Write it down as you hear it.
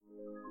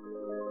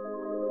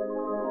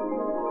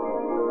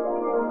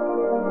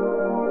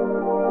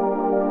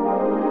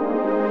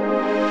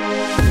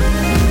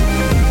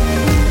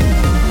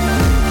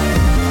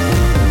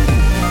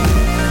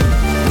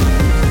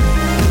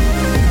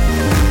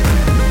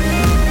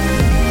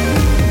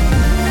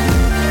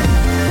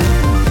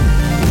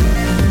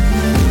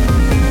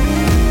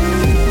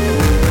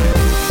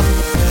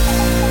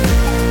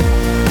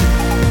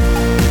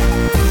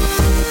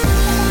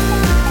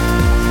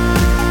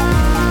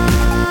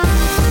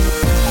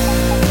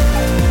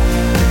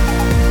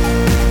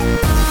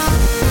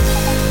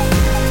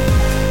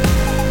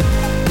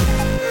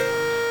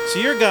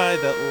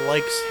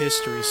likes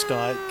history,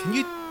 Scott. Can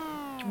you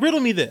riddle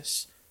me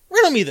this?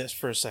 Riddle me this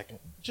for a second.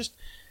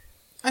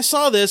 I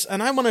saw this,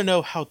 and I want to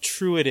know how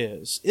true it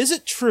is. Is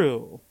it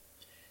true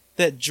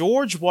that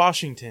George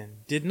Washington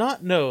did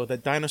not know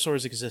that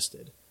dinosaurs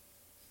existed?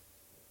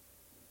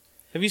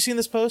 Have you seen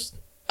this post?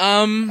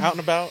 Out and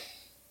about?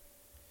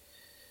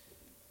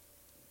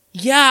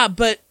 Yeah,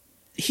 but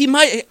he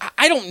might...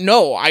 I don't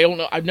know.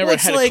 I've never had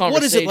a conversation.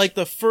 What is it, like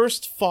the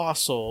first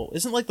fossil?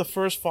 Isn't like the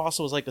first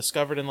fossil was like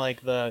discovered in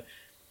like the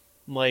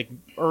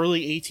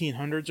early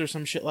 1800s or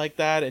some shit like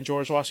that, and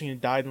George Washington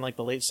died in like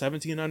the late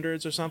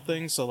 1700s or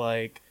something? So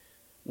like,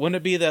 wouldn't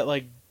it be that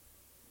like,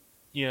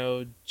 you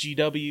know,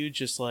 GW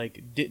just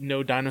like didn't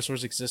know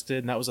dinosaurs existed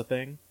and that was a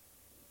thing?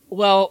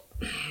 Well...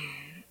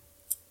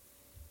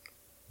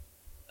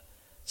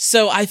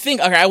 So I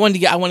think, okay, I want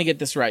to get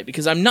this right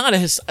because I'm not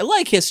I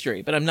like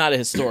history, but I'm not a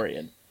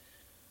historian.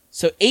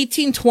 So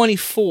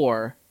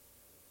 1824,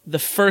 the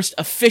first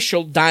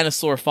official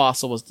dinosaur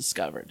fossil was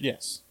discovered.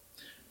 Yes.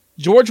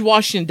 George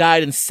Washington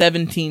died in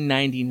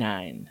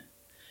 1799.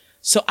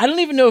 So I don't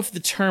even know if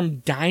the term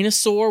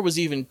dinosaur was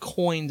even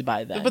coined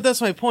by then. But that's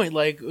my point.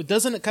 Like,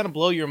 doesn't it kind of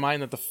blow your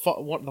mind that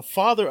the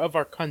father of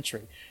our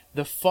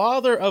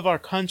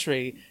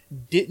country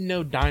didn't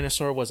know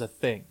dinosaur was a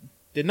thing?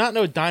 Did not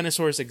know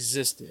dinosaurs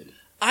existed.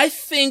 I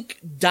think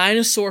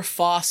dinosaur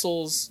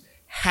fossils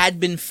had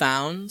been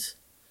found,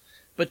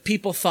 but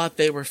people thought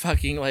they were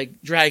fucking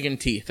like dragon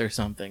teeth or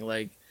something.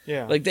 Like,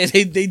 yeah. Like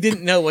they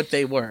didn't know what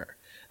they were.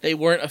 They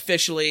weren't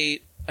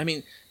officially. I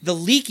mean, the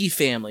Leakey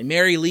family,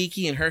 Mary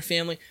Leakey and her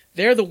family,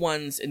 they're the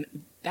ones,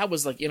 and that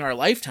was like in our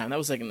lifetime. That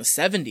was like in the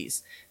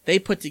 70s. They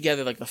put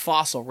together like the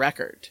fossil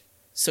record.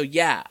 So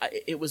yeah,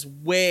 it was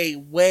way,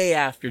 way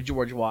after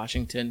George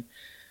Washington.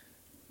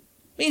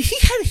 I mean, he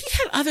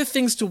had other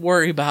things to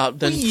worry about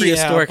than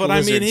prehistoric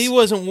lizards. I mean, he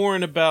wasn't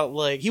worrying about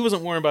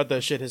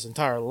that shit his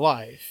entire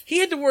life. He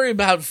had to worry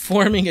about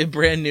forming a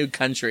brand new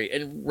country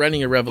and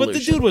running a revolution. But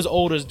the dude was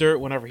old as dirt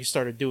whenever he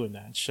started doing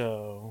that,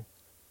 so...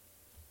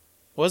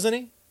 Wasn't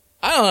he?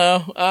 I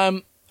don't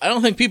know. I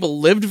don't think people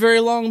lived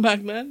very long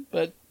back then,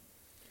 but...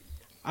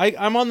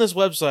 I'm on this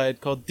website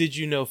called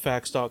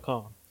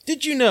DidYouKnowFacts.com.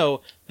 Did you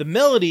know the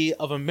melody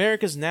of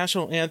America's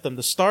national anthem,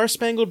 the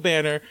Star-Spangled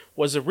Banner,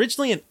 was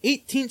originally an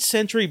 18th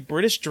century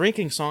British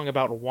drinking song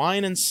about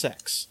wine and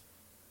sex?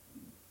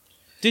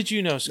 Did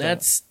you know, Scott?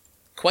 That's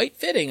quite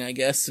fitting, I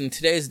guess, in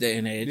today's day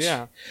and age.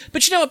 Yeah.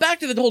 But you know, back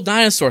to the whole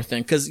dinosaur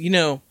thing, because, you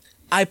know,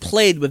 I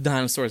played with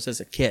dinosaurs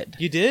as a kid.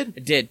 You did? I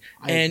did.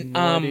 I had no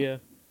idea.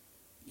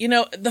 You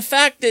know, the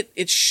fact that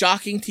it's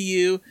shocking to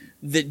you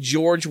that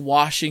George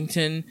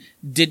Washington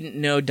didn't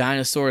know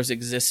dinosaurs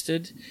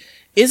existed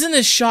isn't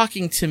as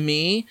shocking to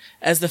me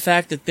as the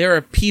fact that there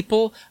are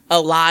people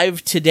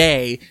alive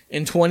today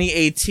in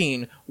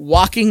 2018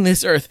 walking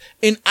this earth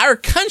in our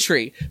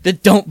country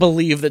that don't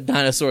believe that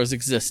dinosaurs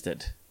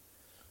existed.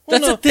 Well,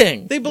 That's a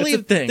thing. They believe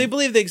That's a thing. they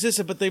believe they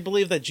existed, but they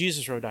believe that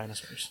Jesus rode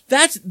dinosaurs.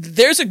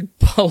 There's a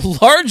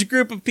large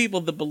group of people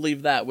that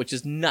believe that, which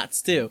is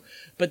nuts too.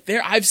 But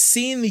I've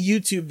seen the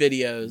YouTube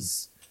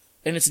videos,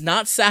 and it's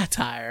not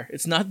satire,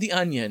 it's not The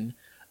Onion,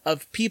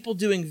 of people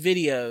doing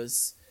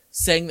videos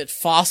saying that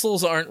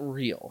fossils aren't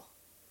real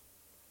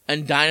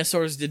and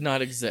dinosaurs did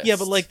not exist. Yeah,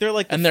 but like they're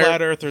like the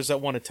flat earthers that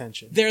want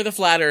attention. They're the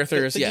flat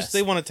earthers, yes.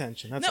 They want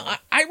attention. That's no, all.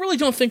 I really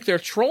don't think they're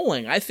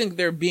trolling. I think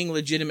they're being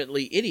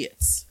legitimately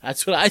idiots.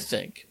 That's what I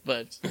think.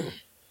 But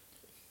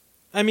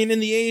I mean, in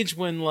the age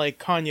when like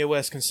Kanye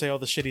West can say all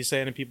the shit he's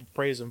saying and people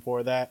praise him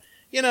for that,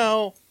 you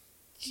know,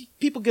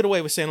 people get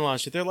away with saying a lot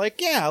of shit. They're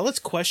like, yeah, let's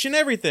question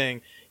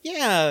everything.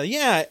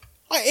 Yeah,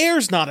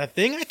 air's not a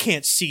thing. I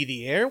can't see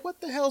the air.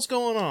 What the hell's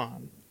going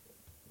on?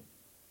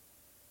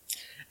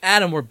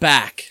 Adam, we're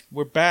back.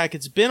 We're back.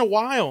 It's been a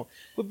while.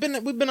 We've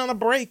been on a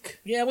break.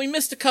 Yeah, we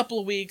missed a couple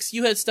of weeks.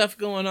 You had stuff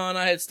going on.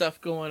 I had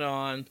stuff going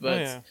on.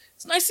 But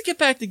it's nice to get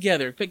back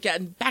together.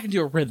 Get back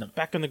into a rhythm.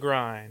 Back in the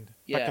grind.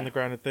 Yeah. Back in the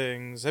grind of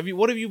things.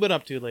 What have you been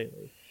up to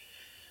lately?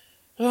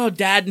 Oh,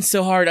 dadding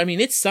so hard. I mean,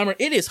 it's summer.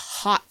 It is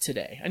hot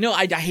today. I know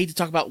I hate to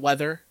talk about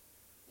weather,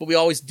 but we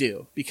always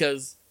do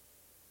because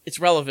it's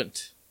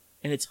relevant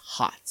and it's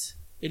hot.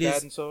 It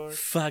is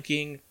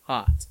fucking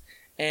hot.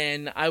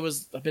 And I've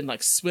been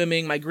like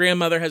swimming. My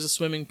grandmother has a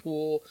swimming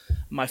pool.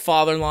 My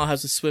father-in-law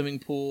has a swimming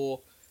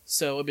pool.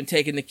 So I've been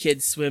taking the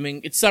kids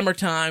swimming. It's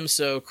summertime,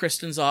 so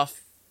Kristen's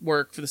off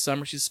work for the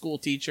summer. She's a school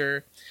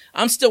teacher.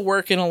 I'm still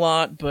working a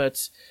lot, but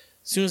as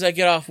soon as I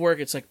get off work,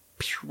 it's like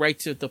right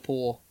to the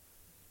pool.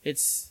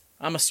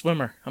 I'm a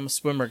swimmer. I'm a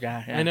swimmer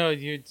guy. Yeah. I know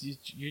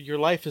your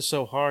life is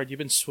so hard. You've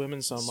been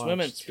swimming so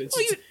much.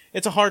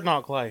 It's a hard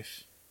knock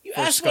life. You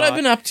asked what I've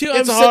been up to.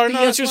 It's a hard knock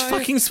life. The answer is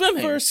fucking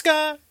swimming. For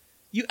Scott.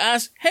 You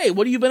asked, hey,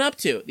 what have you been up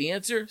to? The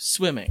answer,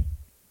 swimming.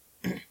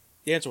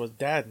 The answer was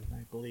dadding,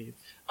 I believe.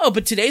 Oh,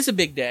 but today's a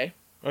big day.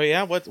 Oh,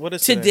 yeah? What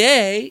is today?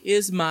 Today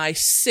is my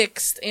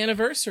 6th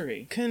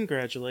anniversary.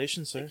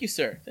 Congratulations, sir. Thank you,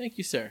 sir. Thank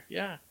you, sir.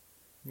 Yeah.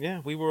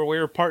 Yeah, we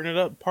were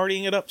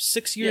partying it up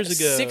 6 years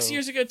ago. 6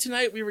 years ago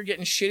tonight, we were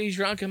getting shitty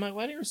drunk at my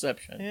wedding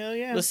reception. Hell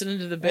yeah. Listening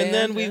to the band. And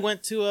then we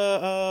went to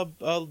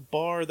a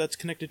bar that's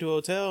connected to a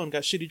hotel and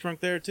got shitty drunk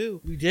there,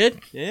 too. We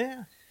did?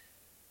 Yeah.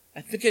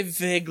 I think I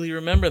vaguely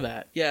remember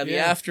that. Yeah, the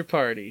after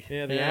party.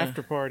 Yeah, the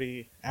after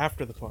party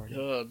after the party.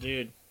 Oh,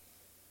 dude.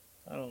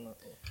 I don't know.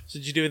 So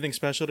did you do anything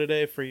special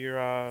today for your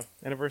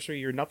anniversary,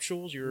 your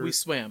nuptials? We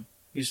swam.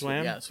 You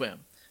swam? Yeah,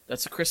 swam.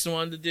 That's what Kristen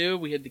wanted to do.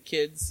 We had the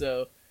kids,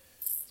 so...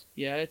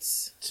 Yeah,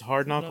 it's a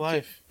hard knock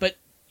life. But,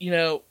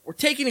 we're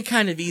taking it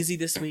kind of easy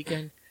this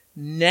weekend.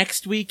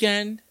 Next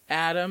weekend,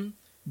 Adam,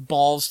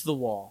 balls to the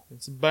wall.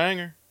 It's a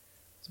banger.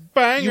 It's a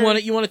banger.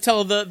 You want to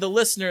tell the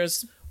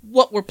listeners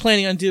what we're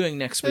planning on doing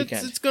next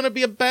weekend? It's going to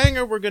be a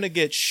banger. We're going to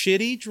get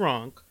shitty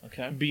drunk.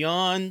 Okay.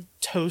 Beyond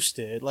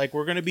toasted. Like,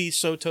 we're going to be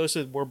so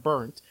toasted we're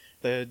burnt.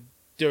 The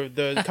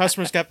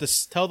customers got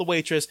to tell the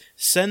waitress,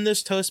 send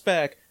this toast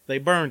back. They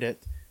burned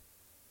it.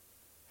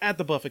 At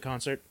the Buffett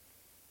concert.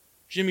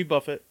 Jimmy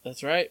Buffett.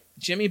 That's right.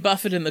 Jimmy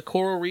Buffett and the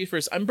Coral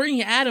Reefers. I'm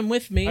bringing Adam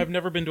with me. I've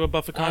never been to a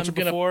Buffett concert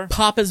before.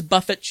 Pop his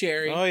Buffett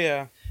cherry. Oh,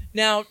 yeah.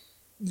 Now,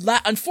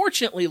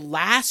 unfortunately,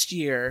 last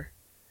year,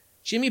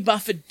 Jimmy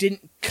Buffett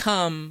didn't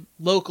come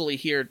locally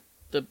here.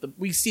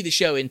 We see the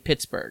show in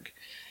Pittsburgh.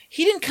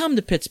 He didn't come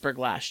to Pittsburgh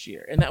last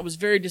year, and that was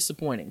very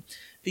disappointing.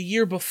 The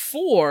year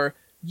before,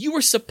 you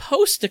were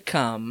supposed to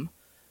come,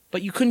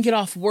 but you couldn't get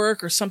off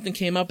work or something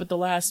came up at the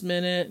last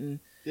minute, and...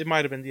 It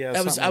might have been,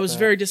 yeah. I was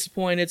very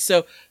disappointed.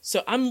 So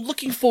I'm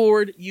looking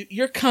forward.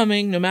 You're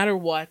coming no matter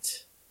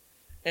what,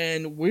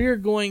 and we're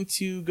going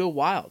to go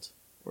wild.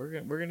 We're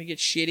going to get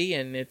shitty,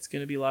 and it's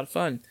going to be a lot of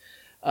fun.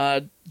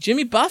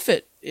 Jimmy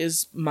Buffett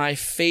is my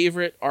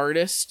favorite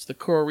artist. The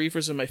Coral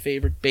Reefers are my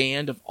favorite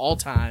band of all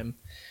time.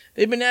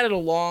 They've been at it a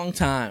long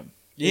time.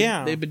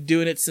 Yeah, they've been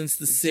doing it since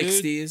the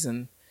 60s,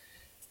 and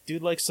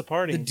dude likes to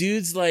party. The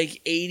dude's like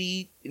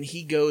 80, and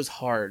he goes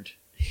hard.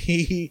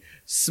 He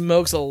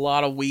smokes a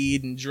lot of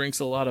weed and drinks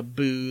a lot of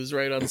booze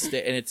right on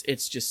stage, and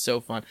it's just so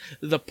fun.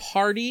 The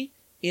party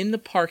in the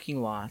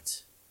parking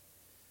lot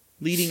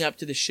leading up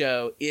to the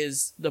show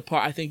is the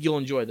part I think you'll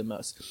enjoy the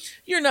most.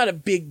 You're not a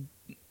big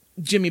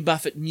Jimmy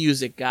Buffett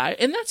music guy,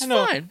 and that's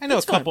fine. I know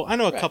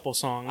a couple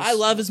songs. I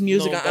love his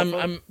music.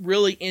 I'm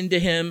really into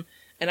him,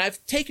 and I've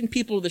taken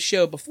people to the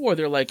show before.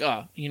 They're like,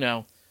 I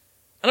don't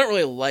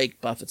really like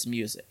Buffett's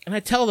music, and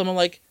I tell them, I'm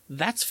like,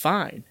 that's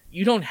fine.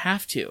 You don't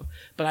have to.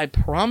 But I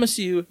promise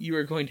you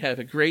are going to have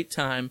a great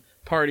time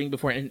partying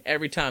before. And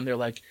every time they're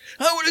like,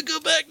 I want to go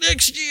back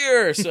next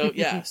year. So,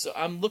 yeah. So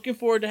I'm looking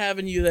forward to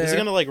having you there. Is it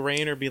going to,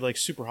 rain or be,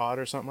 super hot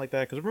or something like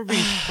that? Because we're going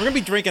to be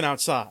drinking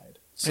outside.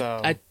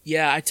 So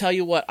I tell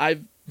you what,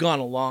 I've gone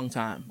a long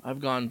time.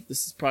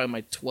 This is probably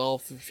my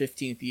 12th or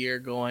 15th year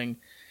going.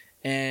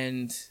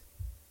 And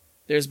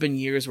there's been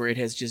years where it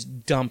has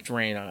just dumped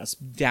rain on us,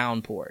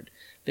 downpoured.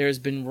 There's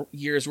been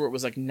years where it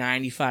was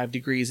 95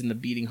 degrees in the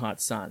beating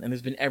hot sun, and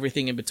there's been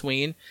everything in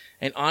between.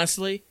 And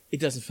honestly, it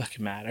doesn't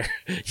fucking matter.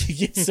 You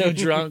get so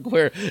drunk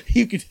where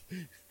you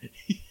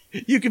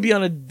could be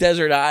on a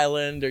desert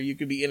island or you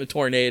could be in a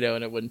tornado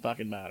and it wouldn't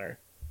fucking matter.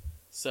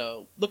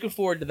 So, looking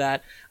forward to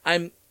that.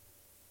 I'm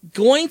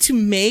going to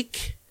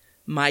make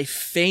my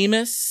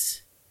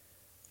famous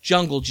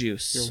jungle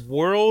juice. Your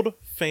world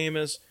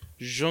famous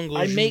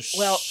jungle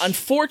juice.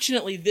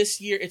 Unfortunately, this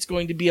year it's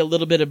going to be a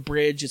little bit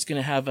abridged. It's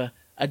going to have a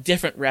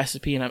different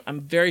recipe, and I'm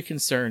very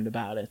concerned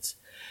about it.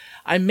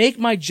 I make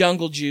my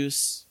jungle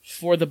juice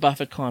for the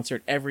Buffett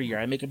concert every year.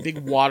 I make a big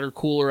water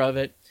cooler of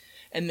it,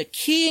 and the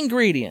key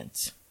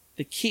ingredient,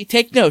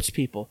 take notes,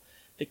 people.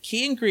 The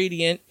key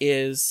ingredient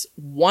is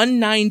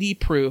 190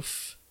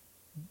 proof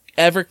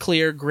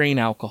Everclear grain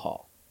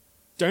alcohol.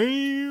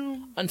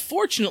 Damn.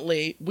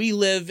 Unfortunately, we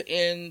live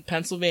in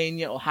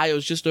Pennsylvania.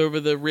 Ohio's just over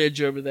the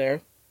ridge over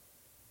there.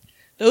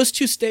 Those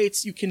two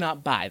states, you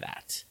cannot buy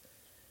that.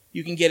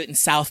 You can get it in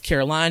South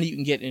Carolina. You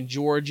can get it in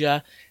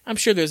Georgia. I'm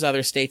sure there's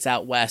other states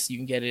out west you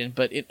can get it in,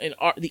 but in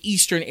the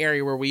eastern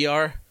area where we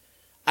are,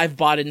 I've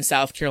bought it in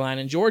South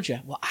Carolina and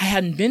Georgia. Well, I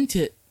hadn't been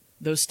to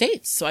those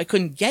states, so I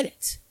couldn't get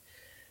it.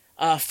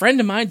 A friend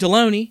of mine,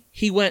 Deloney,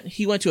 he went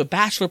to a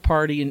bachelor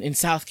party in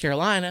South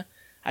Carolina.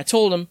 I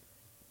told him,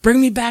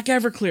 bring me back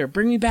Everclear.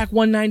 Bring me back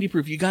 190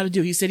 proof. You got to do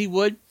it. He said he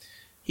would.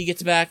 He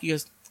gets back. He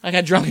goes, I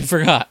got drunk and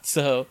forgot.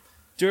 So...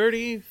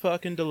 Dirty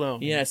fucking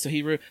Deloney. Yeah,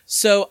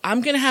 so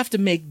I'm going to have to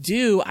make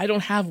do. I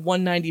don't have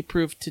 190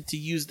 proof to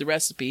use the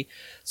recipe.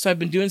 So I've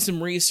been doing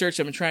some research.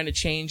 I've been trying to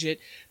change it.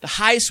 The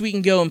highest we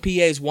can go in PA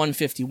is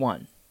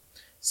 151.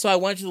 So I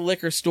went to the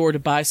liquor store to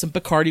buy some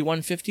Bacardi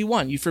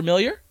 151. You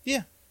familiar?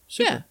 Yeah.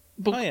 Super.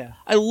 Yeah. Yeah.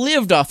 I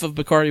lived off of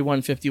Bacardi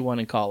 151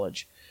 in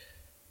college.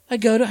 I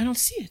don't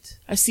see it.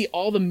 I see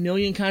all the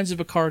million kinds of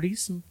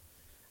Bacardis.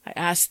 I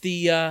asked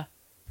the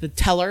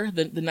teller,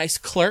 the nice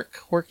clerk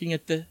working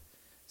at the...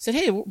 said,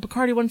 hey,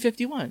 Bacardi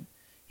 151.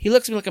 He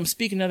looks at me like I'm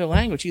speaking another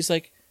language. He's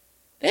like,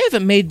 they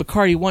haven't made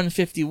Bacardi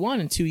 151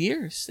 in 2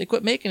 years. They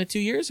quit making it 2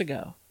 years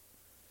ago.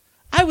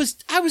 I was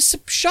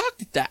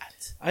shocked at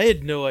that. I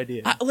had no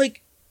idea.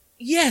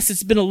 yes,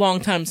 it's been a long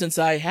time since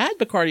I had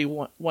Bacardi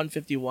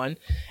 151.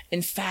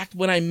 In fact,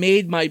 when I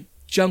made my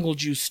Jungle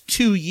Juice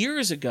 2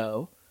 years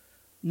ago,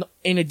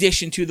 in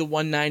addition to the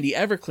 190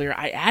 Everclear,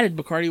 I added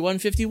Bacardi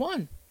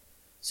 151.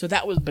 So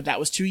that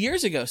was 2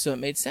 years ago, so it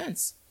made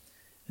sense.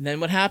 And then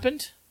what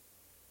happened?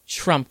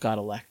 Trump got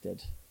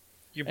elected.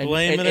 You're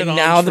blaming it on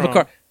now Trump. The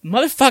Bacardi,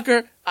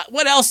 motherfucker.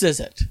 What else is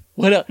it?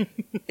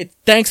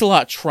 Thanks a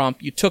lot,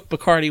 Trump. You took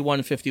Bacardi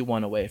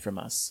 151 away from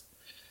us.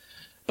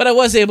 But I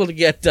was able to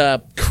get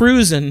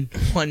Cruisin'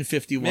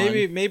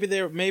 151. Maybe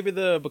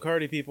the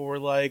Bacardi people were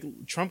like,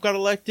 Trump got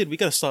elected. We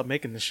got to stop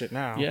making this shit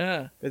now.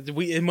 Yeah,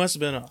 it must have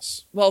been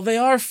us. Well, they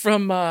are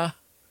from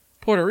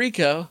Puerto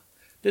Rico.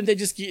 Didn't they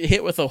just get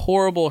hit with a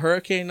horrible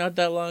hurricane not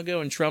that long ago?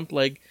 And Trump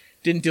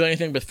didn't do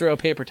anything but throw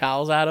paper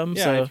towels at him.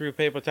 Yeah, so. he threw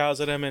paper towels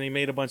at him, and he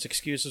made a bunch of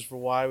excuses for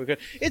why we could.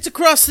 It's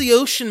across the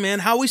ocean, man.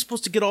 How are we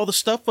supposed to get all the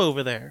stuff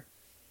over there?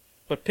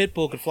 But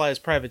Pitbull could fly his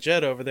private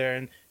jet over there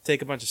and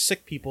take a bunch of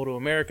sick people to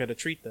America to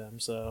treat them,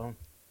 so...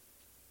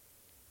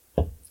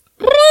 Woo!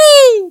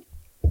 So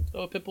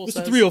Pitbull It's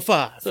says...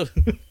 305. So...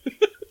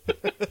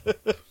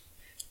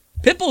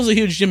 Pitbull's a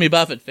huge Jimmy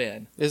Buffett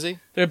fan. Is he?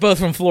 They're both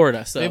from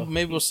Florida, so...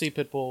 Maybe we'll see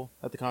Pitbull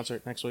at the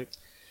concert next week.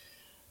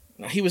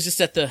 He was just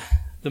at the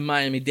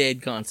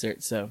Miami-Dade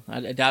concert, so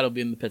I doubt he'll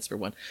be in the Pittsburgh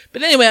one.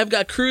 But anyway, I've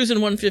got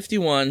Cruisin'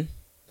 151,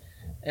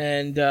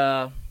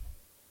 and...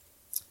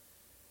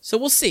 So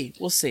we'll see.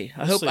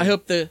 I hope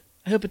it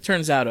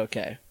turns out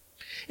okay.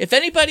 If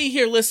anybody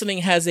here listening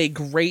has a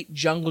great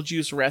Jungle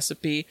Juice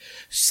recipe,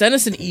 send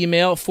us an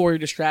email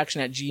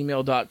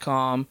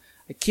foryourdistraction@gmail.com.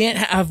 I can't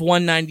have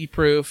 190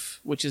 proof,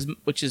 which is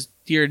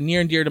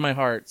near and dear to my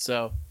heart.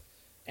 So,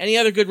 any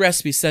other good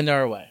recipes, send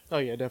our way. Oh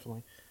yeah,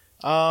 definitely.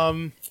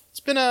 It's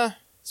been a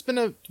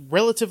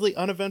relatively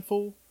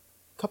uneventful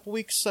couple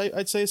weeks,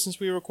 I'd say, since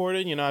we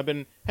recorded. You know, I've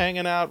been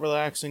hanging out,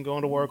 relaxing,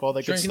 going to work, all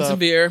that good stuff. Drinking some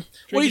beer.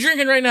 What are you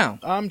drinking right now?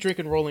 I'm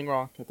drinking Rolling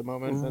Rock at the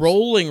moment.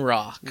 Rolling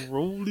Rock.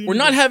 We're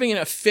not having an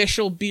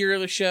official beer of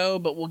the show,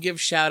 but we'll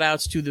give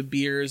shout-outs to the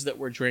beers that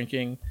we're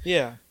drinking.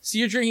 Yeah. So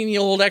you're drinking the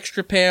old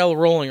extra pale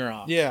Rolling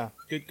Rock. Yeah.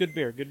 Good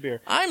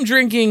beer. I'm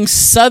drinking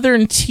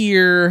Southern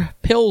Tier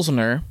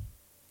Pilsner,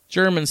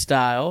 German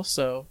style,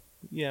 so...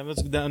 Yeah,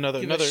 that's another.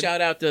 Give a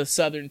shout out to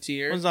Southern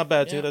Tier. One's not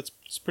bad too. That's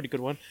a pretty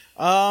good one.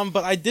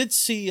 But I did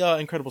see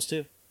Incredibles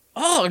 2.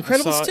 Oh,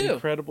 Incredibles 2.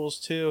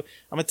 Incredibles 2.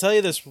 I'm gonna tell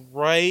you this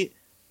right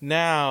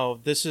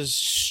now. This is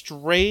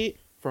straight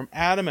from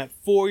Adam at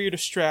For Your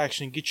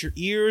Distraction. Get your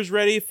ears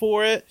ready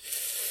for it.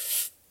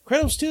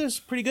 Incredibles 2 is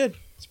pretty good.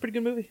 It's a pretty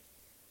good movie.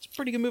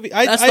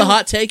 That's the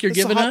hot take you're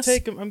giving us? That's the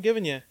hot take I'm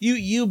giving you.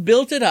 You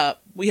built it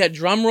up. We had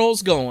drum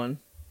rolls going,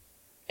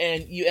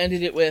 and you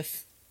ended it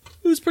with,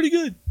 it was pretty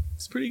good.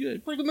 It's pretty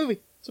good. Pretty good movie.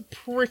 It's a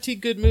pretty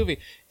good movie.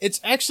 It's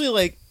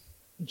actually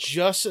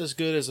just as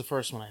good as the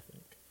first one, I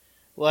think.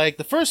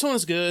 The first one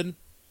is good.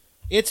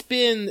 It's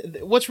been,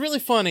 what's really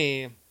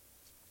funny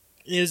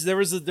is there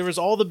was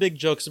all the big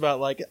jokes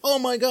about oh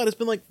my god, it's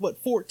been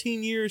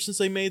 14 years since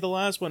they made the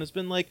last one. It's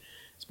been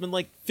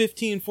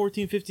 15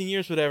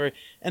 years, whatever.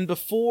 And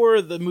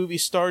before the movie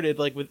started,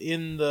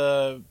 within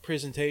the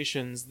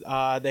presentations,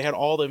 they had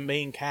all the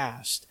main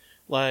cast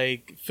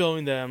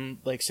filming them,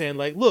 saying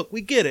look,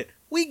 we get it.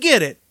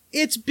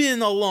 It's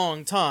been a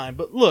long time,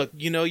 but look,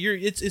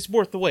 it's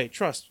worth the wait.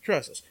 Trust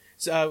us.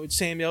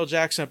 Samuel L.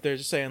 Jackson up there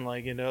just saying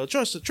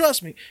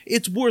trust me,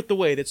 it's worth the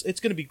wait.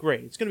 It's gonna be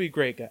great. It's gonna be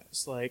great,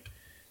 guys.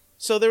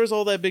 So there was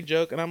all that big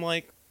joke, and I'm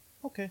like,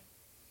 okay.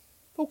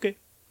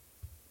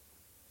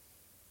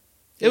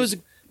 Was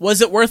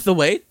it worth the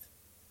wait?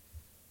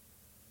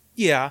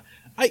 Yeah.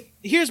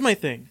 Here's my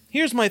thing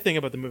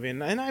about the movie,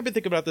 and I've been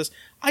thinking about this.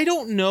 I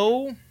don't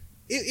know.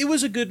 It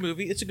was a good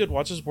movie. It's a good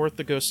watch. It's worth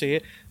to go see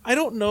it. I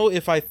don't know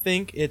if I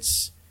think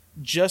it's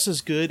just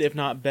as good, if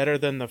not better,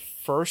 than the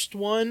first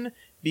one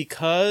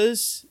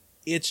because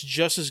it's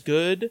just as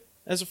good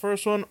as the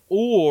first one,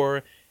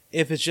 or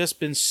if it's just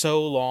been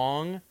so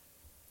long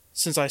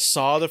since I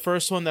saw the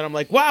first one that I'm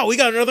like, wow, we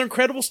got another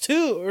Incredibles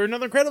 2 or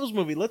another Incredibles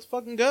movie. Let's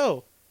fucking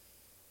go.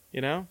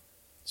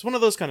 It's one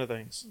of those kind of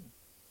things.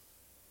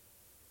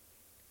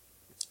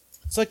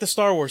 It's like the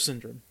Star Wars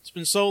syndrome. It's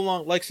been so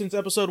long, since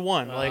episode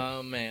 1.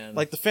 Oh, man.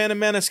 The Phantom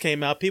Menace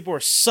came out. People were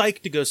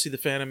psyched to go see the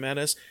Phantom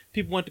Menace.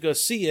 People went to go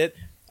see it.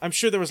 I'm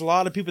sure there was a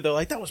lot of people that were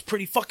like, that was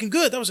pretty fucking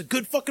good. That was a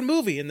good fucking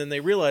movie. And then they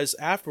realized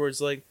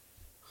afterwards,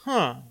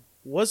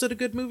 was it a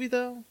good movie,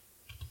 though?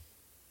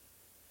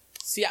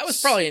 See, I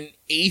was probably in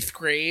 8th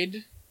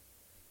grade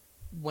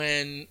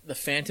when the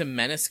Phantom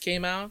Menace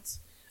came out.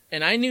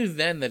 And I knew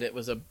then that it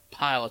was a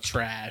pile of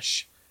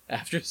trash.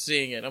 After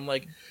seeing it, I'm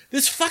like,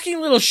 this fucking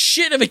little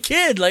shit of a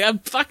kid. I'm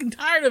fucking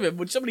tired of him.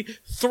 Would somebody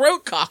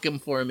throat cock him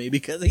for me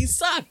because he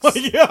sucks? Oh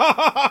my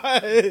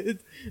god,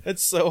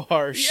 that's so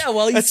harsh. Yeah,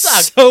 well, he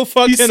sucks. So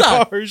fucking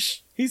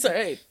harsh. He's like,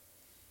 hey,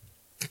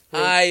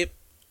 I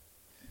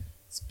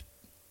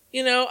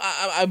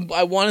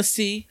want to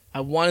see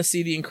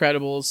The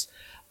Incredibles.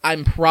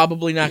 I'm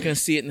probably not going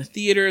to see it in the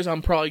theaters.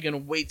 I'm probably going to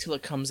wait till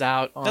it comes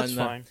out on That's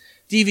fine.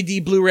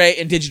 DVD, Blu-ray,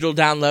 and digital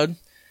download,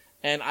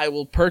 and I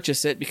will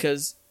purchase it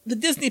because the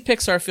Disney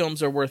Pixar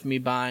films are worth me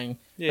buying.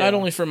 Yeah. Not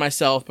only for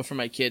myself, but for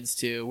my kids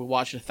too. We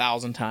watched it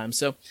 1,000 times.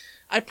 So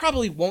I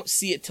probably won't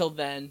see it till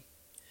then.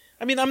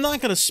 I mean, I'm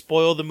not going to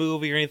spoil the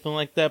movie or anything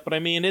like that, but I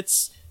mean,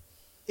 it's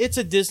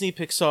a Disney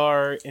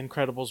Pixar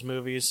Incredibles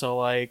movie, so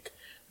like,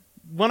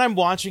 when I'm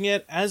watching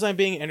it, as I'm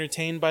being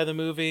entertained by the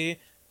movie,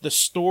 the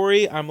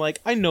story, I'm like,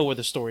 I know where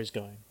the story's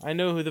going. I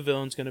know who the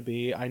villain's going to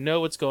be. I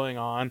know what's going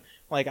on.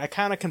 Like, I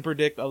kind of can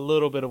predict a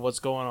little bit of what's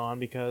going on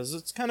because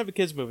it's kind of a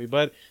kid's movie.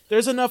 But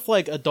there's enough,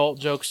 like, adult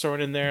jokes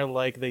thrown in there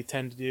like they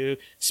tend to do.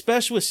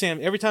 Especially with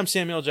every time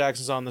Samuel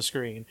Jackson's on the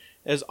screen,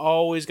 there's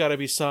always got to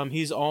be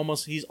he's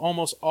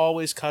almost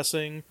always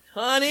cussing.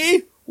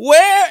 Honey,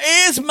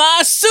 where is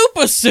my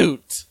super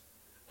suit?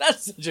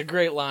 That's such a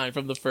great line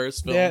from the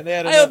first film.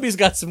 I hope he's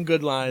got some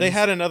good lines. They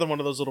had another one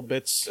of those little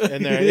bits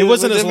in there. It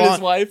wasn't as long. His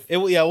wife? It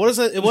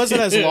wasn't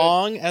as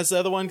long as the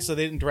other one, so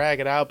they didn't drag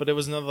it out. But it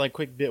was another like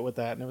quick bit with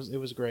that, and it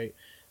was great.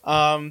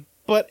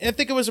 But I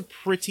think it was a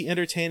pretty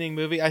entertaining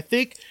movie. I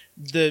think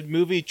the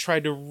movie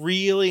tried to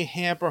really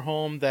hamper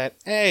home that,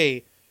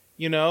 hey,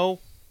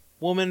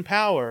 woman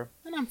power,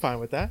 and I'm fine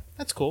with that.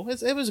 That's cool.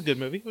 It was a good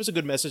movie. It was a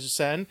good message to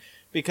send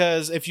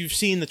because if you've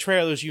seen the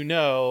trailers,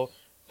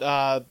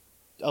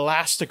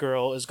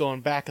 Elastigirl is going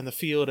back in the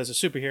field as a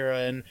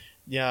superhero, and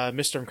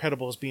Mr.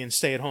 Incredible is being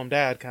stay-at-home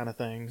dad kind of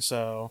thing.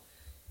 So,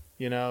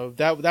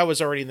 that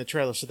was already in the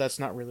trailer, so that's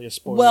not really a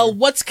spoiler. Well,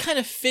 what's kind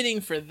of fitting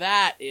for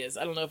that is,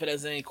 I don't know if it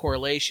has any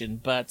correlation,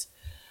 but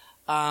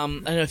I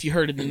don't know if you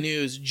heard in the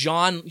news,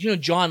 John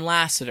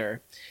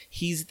Lasseter,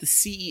 he's the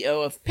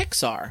CEO of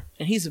Pixar,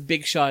 and he's a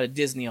big shot at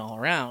Disney all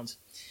around.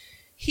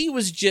 He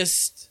was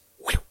just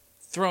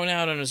thrown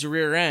out on his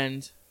rear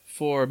end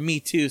for Me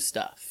Too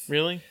stuff.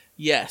 Really?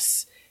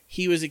 Yes.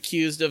 He was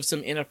accused of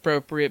some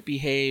inappropriate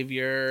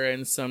behavior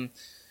and some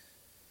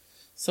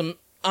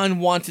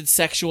unwanted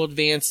sexual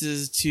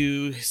advances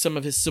to some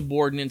of his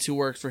subordinates who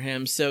worked for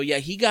him. So yeah,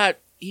 he got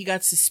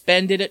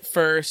suspended at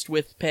first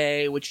with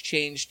pay, which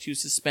changed to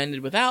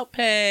suspended without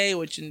pay,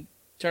 which in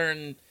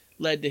turn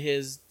led to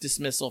his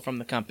dismissal from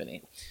the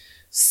company.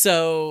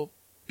 So,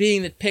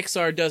 being that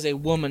Pixar does a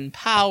woman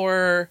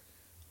power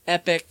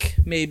epic,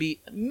 maybe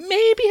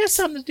has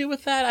something to do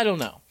with that. I don't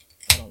know.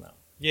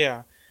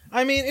 Yeah.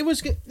 I mean, it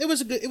was good. It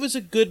was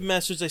a good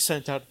message they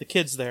sent out to the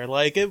kids there. It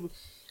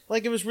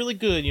was really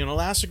good.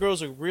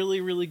 Elastigirl's a really,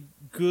 really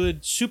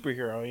good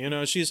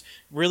superhero. She's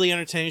really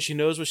entertaining. She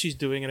knows what she's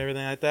doing and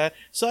everything like that.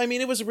 So, I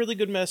mean, it was a really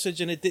good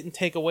message, and it didn't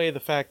take away the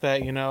fact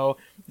that,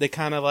 they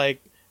kind of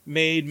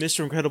made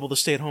Mr. Incredible the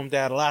stay-at-home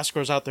dad.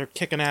 Elastigirl's out there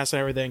kicking ass and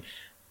everything.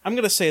 I'm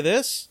going to say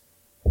this.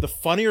 The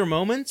funnier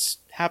moments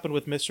happened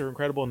with Mr.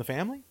 Incredible and the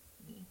family.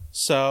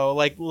 So,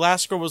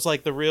 Elastigirl was,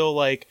 the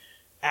real,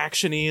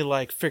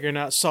 action-y, figuring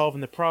out, solving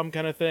the problem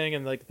kind of thing,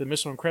 and, the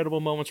Mr. Incredible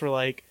moments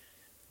were,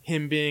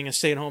 him being a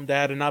stay-at-home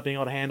dad and not being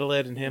able to handle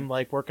it, and him,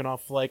 working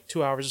off,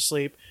 2 hours of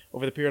sleep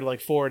over the period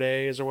of, 4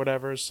 days or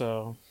whatever,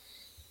 so...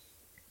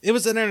 It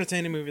was an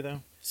entertaining movie,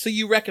 though. So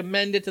you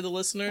recommend it to the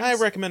listeners? I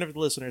recommend it to the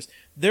listeners.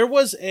 There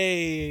was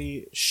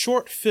a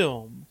short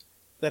film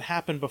that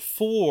happened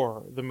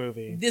before the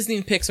movie. Disney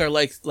and Pixar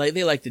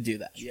they like to do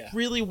that. Yeah.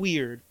 Really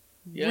weird.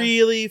 Yeah.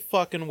 Really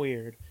fucking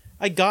weird.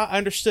 I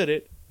understood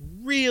it.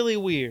 Really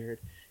weird.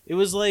 It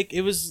was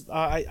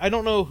I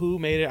don't know who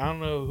made it. I don't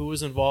know who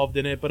was involved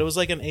in it, but it was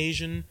an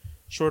Asian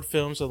short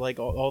film, so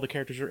all the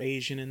characters are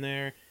Asian in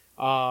there.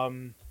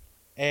 And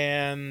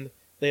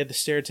they had the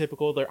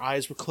stereotypical, their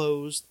eyes were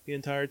closed the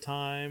entire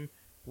time,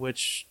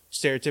 which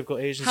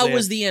stereotypical Asians. How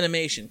was the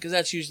animation? Because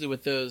that's usually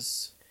with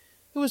those.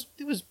 It was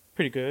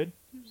pretty good.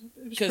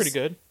 It was pretty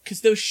good.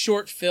 Because those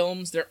short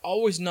films, they're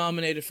always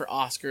nominated for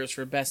Oscars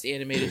for Best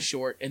Animated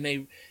Short,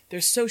 and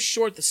they're so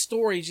short, the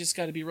story's just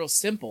got to be real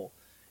simple.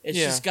 It's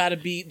just got to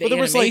be the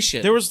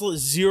animation. There was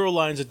 0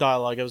 lines of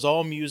dialogue. It was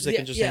all music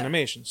and just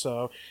animation.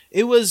 So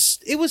it was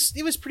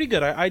pretty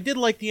good. I did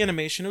like the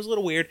animation. It was a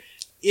little weird.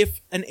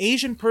 If an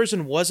Asian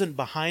person wasn't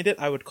behind it,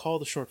 I would call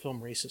the short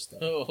film racist, though.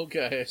 Oh,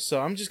 okay.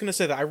 So I'm just going to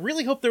say that. I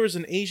really hope there was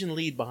an Asian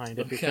lead behind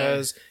it,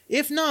 because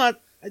if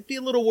not, I'd be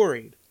a little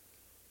worried.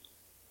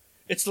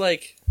 It's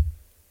like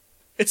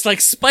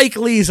Spike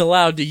Lee's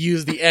allowed to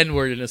use the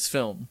N-word in his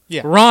film.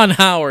 Yeah. Ron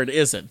Howard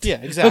isn't.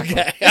 Yeah, exactly.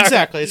 Okay.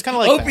 Exactly. It's kind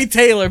of like Opie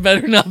Taylor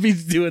better not be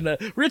doing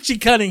that. Richie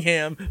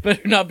Cunningham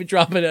better not be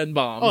dropping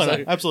N-bombs. Oh,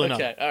 no, absolutely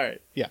not. Okay, all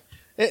right. Yeah.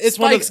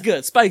 Spike's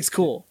good. Spike's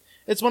cool.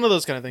 It's one of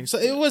those kind of things. So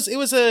it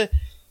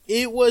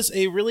was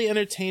a really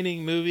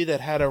entertaining movie that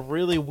had a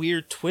really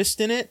weird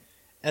twist in it,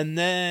 and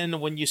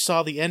then when you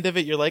saw the end of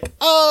it, you're like,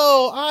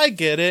 "Oh, I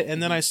get it."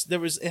 And then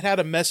it had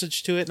a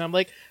message to it, and I'm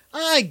like,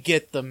 "I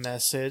get the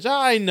message.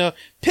 I know,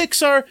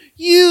 Pixar,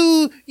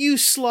 you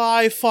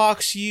sly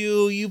fox,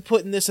 you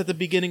putting this at the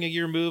beginning of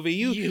your movie,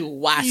 you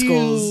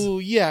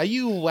wascals,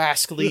 you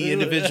wascally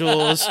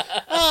individuals.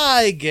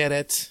 I get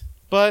it."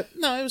 But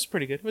no, it was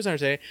pretty good. It was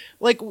entertaining.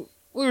 We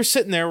were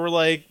sitting there, we're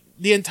like,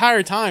 the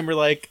entire time, we're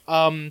like,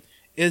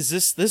 this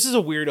is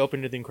a weird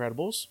opening to The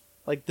Incredibles.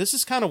 This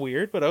is kind of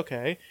weird, but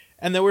okay.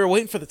 And then we were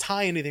waiting for the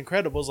tie-in to The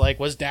Incredibles.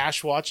 Was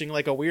Dash watching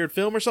a weird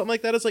film or something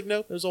like that? It's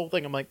no, there's the whole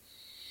thing. I'm like,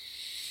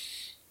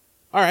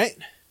 All right.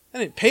 I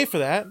didn't pay for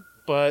that,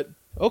 but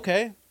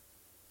okay.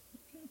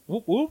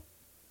 Whoop whoop.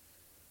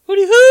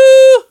 Hooty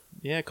hoo!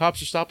 Yeah,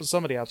 cops are stopping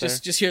somebody out there.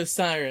 Just hear the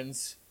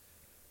sirens.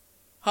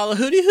 Holla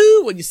hooty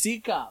hoo when you see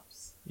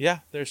cops. Yeah,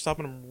 they're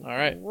stopping them. All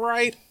right.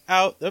 Right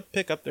out the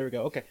pickup. There we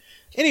go. Okay.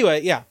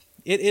 Anyway, yeah,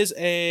 it is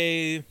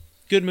a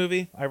good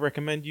movie. I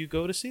recommend you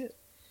go to see it.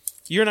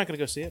 You're not going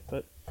to go see it,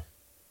 but...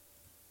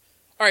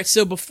 All right,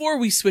 so before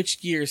we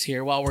switch gears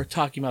here, while we're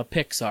talking about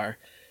Pixar,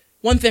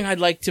 one thing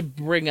I'd like to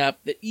bring up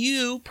that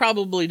you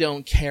probably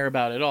don't care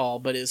about at all,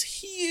 but is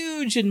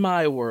huge in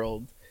my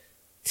world.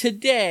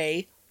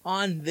 Today,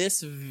 on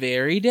this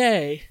very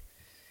day,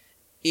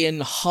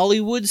 in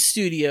Hollywood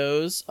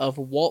Studios of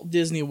Walt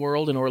Disney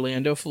World in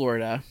Orlando,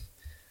 Florida,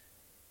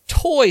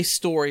 Toy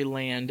Story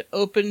Land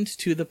opened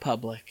to the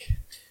public.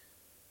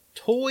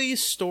 Toy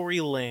Story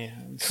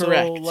Land.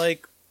 Correct. So,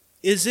 like,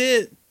 is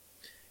it...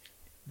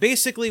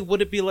 Basically,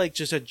 would it be like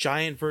just a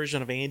giant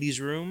version of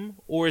Andy's room?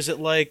 Or is it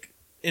like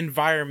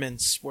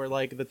environments where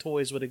like the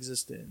toys would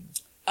exist in?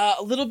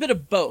 A little bit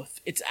of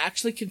both. It's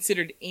actually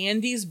considered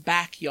Andy's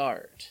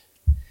backyard.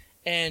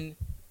 And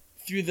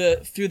through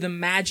the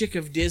magic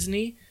of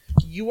Disney,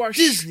 you are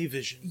Disney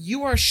Vision.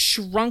 You are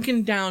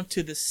shrunken down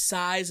to the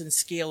size and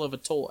scale of a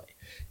toy.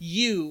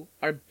 You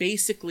are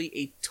basically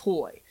a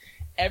toy.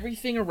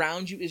 Everything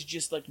around you is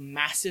just like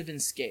massive in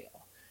scale.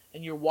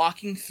 And you're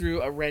walking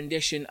through a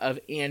rendition of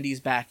Andy's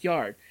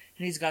backyard.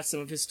 And he's got some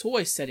of his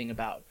toys setting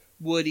about.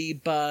 Woody,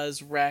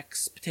 Buzz,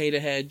 Rex, Potato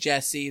Head,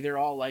 Jessie. They're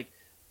all like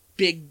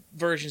big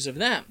versions of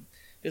them.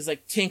 There's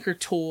like Tinker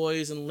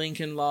Toys and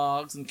Lincoln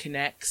Logs and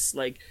K'NEX,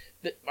 like,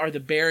 that are the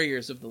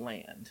barriers of the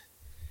land.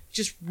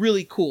 Just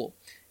really cool.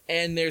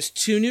 And there's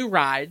 2 new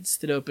rides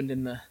that opened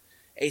in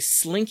a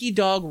Slinky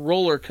Dog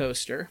roller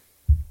coaster,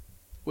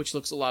 which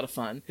looks a lot of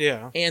fun.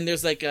 Yeah. And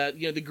there's like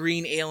the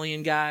green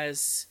alien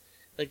guys.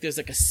 Like, there's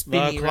like a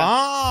spinny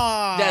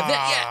ride.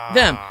 Yeah,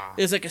 them.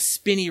 There's like a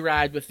spinny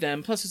ride with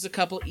them. Plus, there's a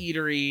couple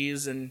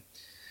eateries and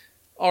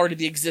already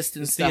the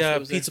existing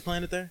stuff. The Pizza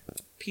Planet there?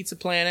 Pizza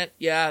Planet.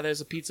 Yeah, there's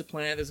a Pizza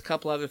Planet. There's a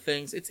couple other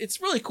things. It's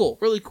really cool.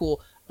 Really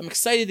cool. I'm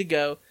excited to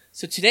go.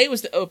 So today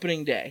was the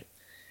opening day.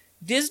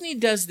 Disney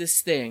does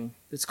this thing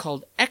that's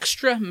called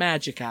Extra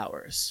Magic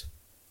Hours.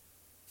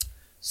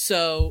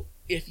 So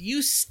if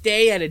you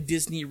stay at a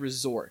Disney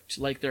resort,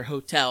 like their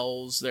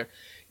hotels,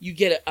 you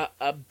get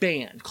a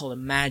band called a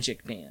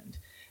Magic Band.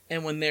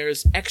 And when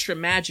there's extra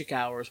magic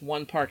hours,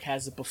 one park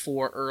has it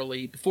before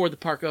the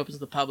park opens to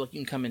the public,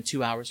 you can come in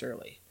 2 hours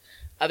early.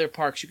 Other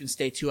parks, you can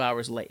stay 2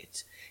 hours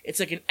late. It's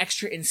like an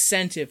extra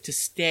incentive to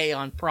stay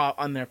on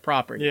their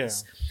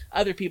properties. Yeah.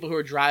 Other people who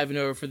are driving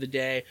over for the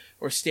day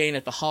or staying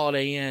at the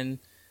Holiday Inn,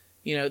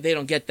 they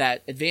don't get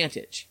that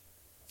advantage.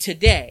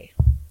 Today,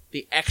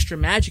 the extra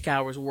magic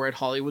hours were at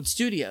Hollywood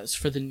Studios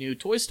for the new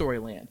Toy Story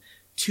Land.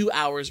 2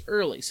 hours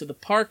early. So the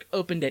park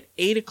opened at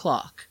 8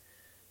 o'clock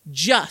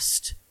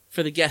just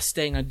for the guests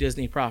staying on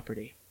Disney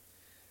property.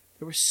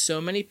 There were so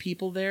many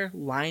people there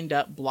lined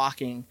up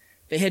blocking.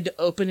 They had to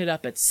open it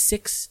up at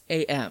 6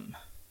 a.m.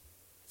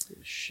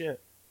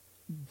 Shit.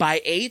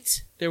 By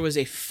 8, there was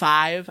a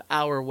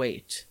 5-hour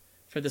wait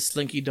for the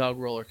Slinky Dog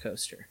roller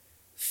coaster.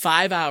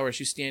 5 hours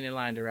you stand in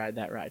line to ride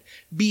that ride.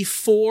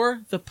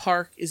 Before the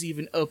park is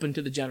even open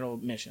to the general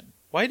admission.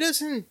 Why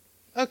doesn't...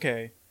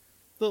 Okay.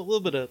 A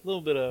little bit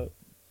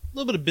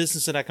of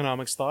business and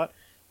economics thought.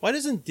 Why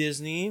doesn't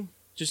Disney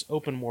just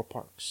open more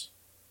parks?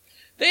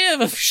 They have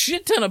a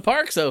shit ton of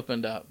parks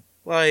opened up.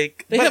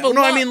 Like they have a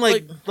lot. I mean,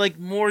 like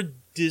more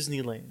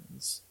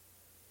Disneylands.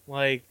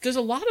 Like there's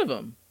a lot of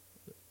them.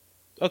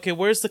 Okay,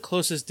 where's the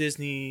closest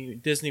Disney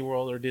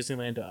World or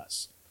Disneyland to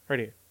us? Right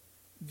here.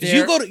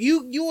 Because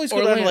you always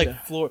go down to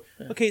like Florida.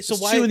 Yeah. Okay, so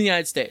why 2 in the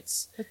United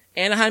States?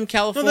 Anaheim,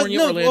 California,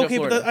 Orlando, okay,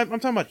 Florida. But I'm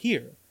talking about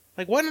here.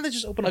 Like, why don't they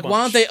just open a bunch?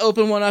 Why don't they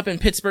open one up in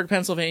Pittsburgh,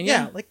 Pennsylvania?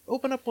 Yeah, like,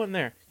 open up one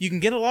there. You can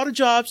get a lot of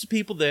jobs to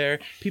people there.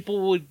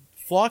 People would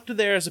flock to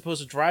there as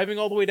opposed to driving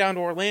all the way down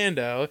to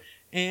Orlando.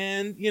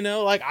 And,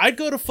 like, I'd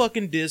go to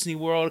fucking Disney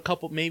World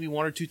maybe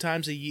 1 or 2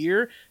 times a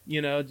year,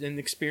 and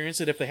experience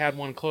it if they had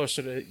one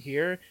closer to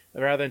here,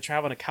 rather than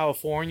traveling to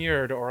California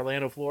or to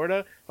Orlando,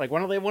 Florida. Like, why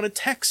don't they have one in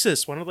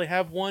Texas? Why don't they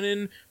have one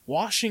in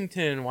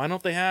Washington? Why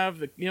don't they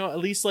have, at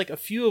least, like, a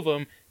few of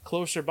them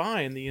closer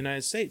by in the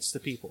United States to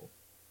people?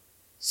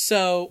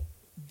 So,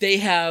 they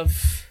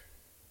have,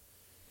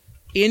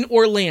 in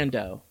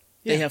Orlando,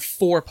 they have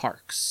 4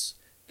 parks.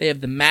 They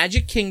have the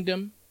Magic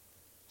Kingdom,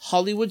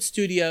 Hollywood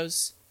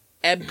Studios,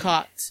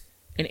 Epcot,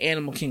 and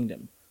Animal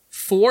Kingdom.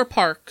 4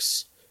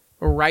 parks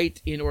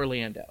right in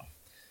Orlando.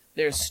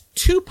 There's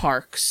 2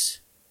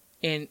 parks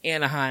in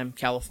Anaheim,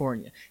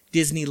 California.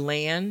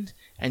 Disneyland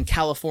and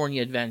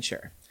California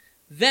Adventure.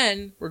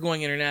 Then, we're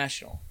going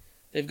international.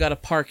 They've got a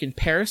park in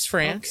Paris,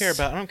 France.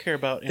 I don't care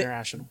about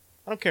international.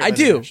 I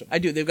do.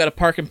 They've got a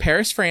park in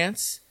Paris,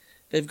 France.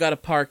 They've got a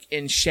park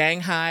in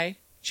Shanghai,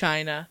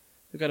 China.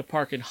 They've got a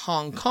park in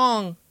Hong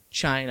Kong,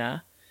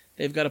 China.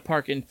 They've got a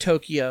park in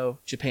Tokyo,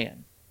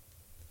 Japan.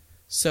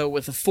 So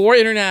with the 4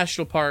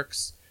 international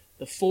parks,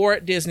 the 4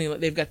 at Disneyland,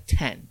 they've got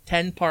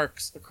 10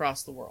 parks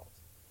across the world.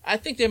 I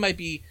think there might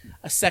be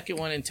a second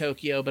one in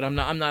Tokyo, but I'm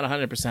not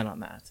 100% on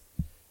that.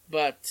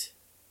 But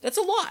that's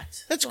a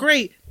lot. That's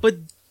great, but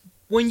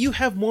when you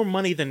have more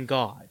money than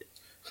God,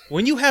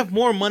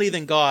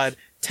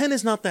 10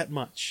 is not that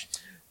much.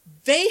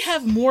 They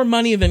have more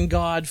money than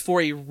God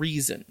for a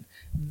reason.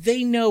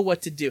 They know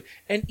what to do.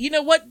 And you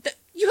know what?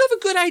 You have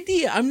a good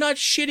idea. I'm not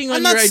shitting on your idea.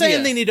 I'm not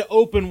saying they need to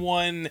open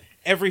one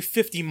every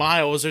 50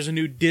 miles. There's a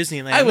new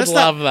Disneyland. I would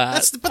love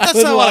that. But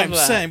that's not what I'm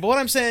saying. But what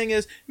I'm saying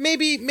is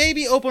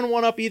maybe open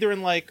one up either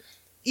in like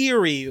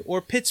Erie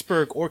or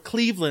Pittsburgh or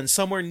Cleveland,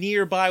 somewhere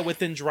nearby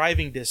within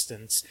driving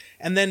distance,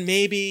 and then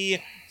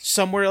maybe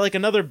somewhere like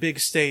another big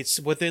states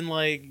within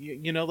like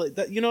you know like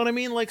that, you know what I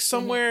mean, like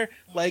somewhere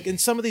like in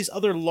some of these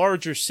other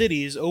larger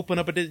cities, open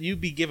up you'd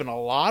be giving a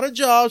lot of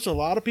jobs to a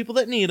lot of people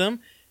that need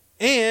them,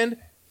 and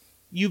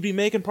you'd be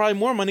making probably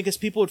more money because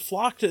people would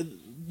flock to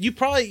you.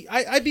 Probably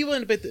I'd be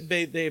willing to bet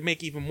that they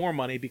make even more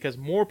money because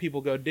more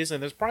people go to Disneyland.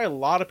 There's probably a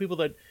lot of people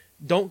that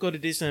don't go to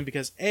Disneyland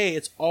because A,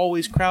 it's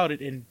always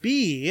crowded, and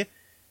B,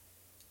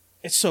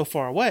 it's so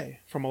far away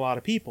from a lot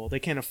of people. They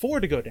can't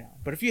afford to go down.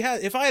 But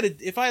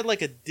if I had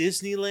like a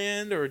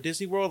Disneyland or a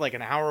Disney World like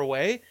an hour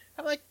away,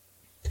 I'm like,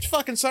 it's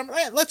fucking summer.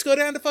 Hey, let's go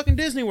down to fucking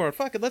Disney World.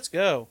 Fuck it, let's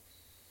go.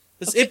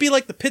 It'd be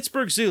like the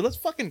Pittsburgh Zoo. Let's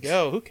fucking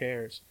go. Who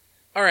cares?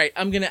 All right,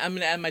 I'm gonna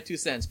add my 2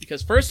 cents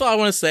because first of all, I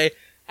want to say,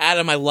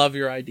 Adam, I love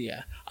your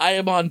idea. I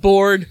am on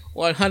board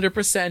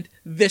 100%.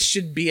 This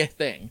should be a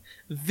thing.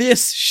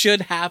 This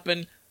should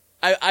happen.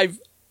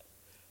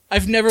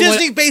 I've never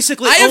Disney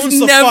basically owns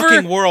the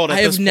fucking world at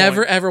this point. I have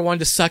never ever wanted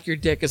to suck your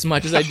dick as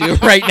much as I do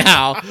right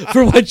now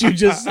for what you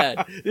just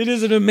said. It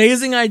is an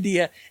amazing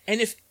idea,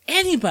 and if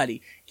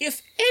anybody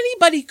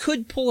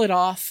could pull it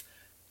off,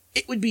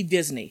 it would be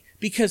Disney,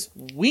 because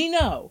we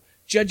know,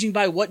 judging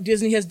by what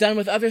Disney has done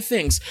with other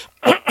things,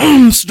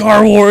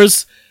 Star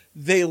Wars,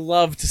 they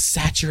love to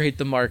saturate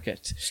the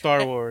market.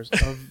 Star Wars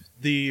of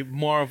the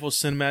Marvel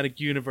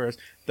Cinematic Universe.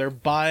 They're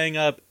buying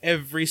up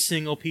every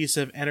single piece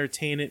of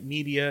entertainment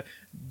media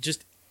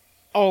just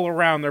all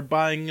around. They're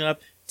buying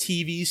up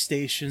TV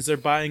stations. They're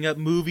buying up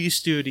movie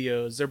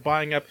studios. They're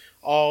buying up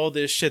all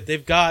this shit.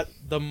 They've got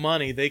the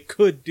money. They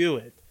could do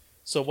it.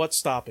 So what's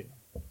stopping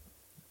them?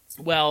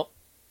 Well,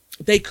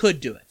 they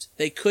could do it.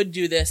 They could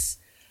do this.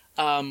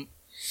 Oh, man,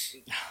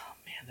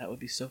 that would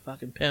be so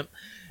fucking pimp.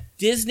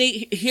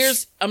 Disney,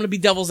 I'm going to be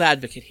devil's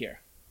advocate here.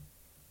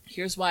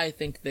 Here's why I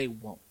think they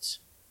won't.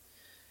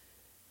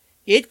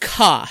 It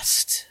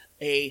cost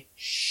a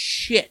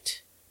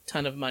shit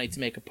ton of money to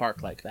make a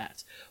park like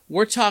that.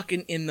 We're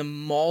talking in the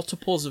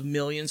multiples of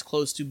millions,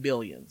 close to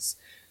billions.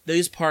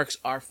 Those parks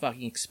are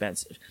fucking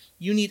expensive.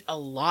 You need a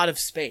lot of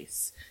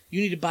space.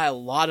 You need to buy a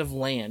lot of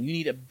land. You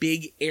need a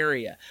big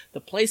area.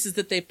 The places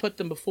that they put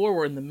them before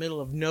were in the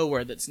middle of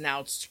nowhere that's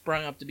now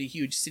sprung up to be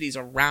huge cities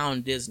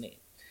around Disney.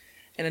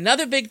 And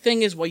another big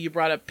thing is, well, you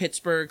brought up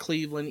Pittsburgh,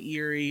 Cleveland,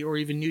 Erie, or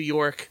even New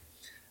York.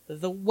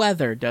 The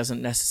weather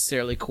doesn't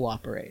necessarily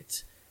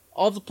cooperate.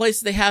 All the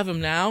places they have them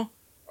now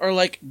are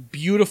like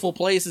beautiful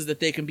places that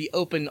they can be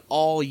open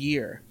all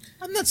year.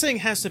 I'm not saying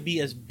it has to be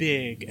as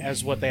big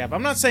as what they have.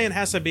 I'm not saying it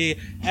has to be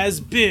as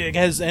big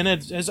as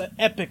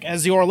epic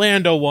as the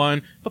Orlando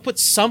one, but put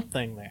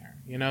something there.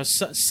 You know,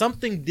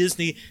 something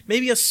Disney,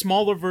 maybe a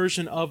smaller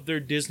version of their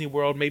Disney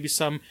World, maybe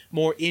some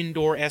more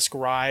indoor-esque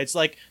rides,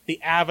 like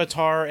the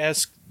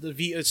Avatar-esque,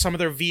 some of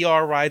their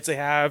VR rides they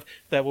have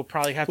that will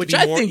probably have to be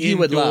more indoor. Which I think you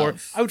would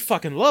love. I would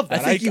fucking love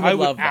that. I think you would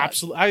love that.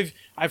 Absolutely.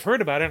 I've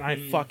heard about it, and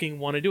I fucking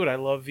want to do it. I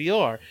love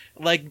VR.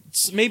 Like,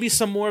 maybe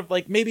some more of,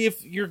 like, maybe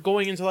if you're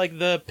going into, like,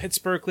 the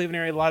Pittsburgh, Cleveland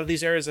area, a lot of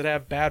these areas that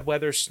have bad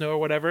weather, snow or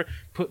whatever,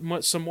 put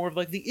some more of,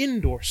 like, the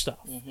indoor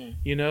stuff. Mm-hmm.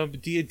 You know,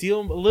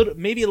 deal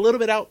maybe a little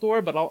bit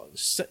outdoor, but all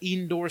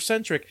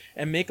indoor-centric,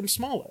 and make them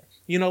smaller.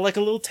 You know, like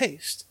a little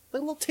taste.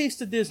 Like a little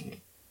taste of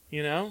Disney.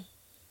 You know?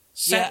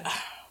 Yeah.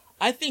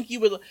 I think you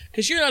would,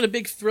 because you're not a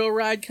big thrill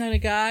ride kind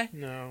of guy.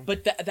 No.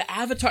 But the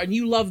Avatar, and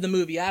you love the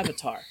movie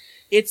Avatar.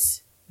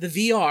 It's the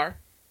VR,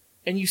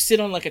 and you sit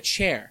on like a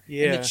chair.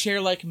 Yeah. And the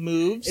chair like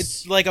moves.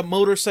 It's like a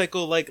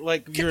motorcycle, like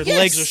your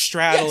legs are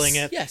straddling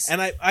it. Yes.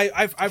 And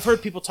I've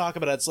heard people talk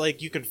about it. It's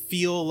like you can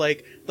feel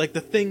like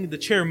the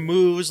chair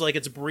moves, like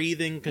it's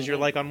breathing because you're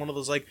like on one of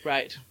those like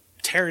right.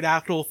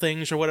 pterodactyl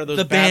things or whatever.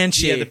 The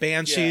banshee. Yeah, the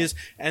banshees.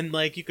 Yeah. And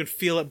like you can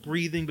feel it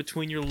breathing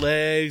between your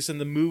legs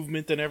and the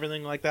movement and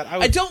everything like that.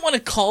 I don't want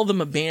to call them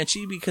a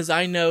banshee because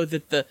I know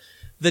that the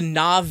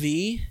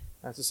Na'vi.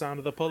 That's the sound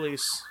of the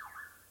police.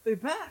 They're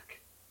back.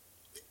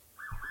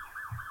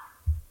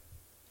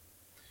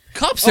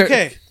 Cops are...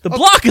 Okay. The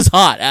block is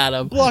hot,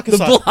 Adam. The block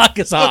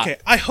is hot. Okay,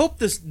 I hope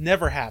this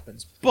never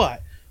happens,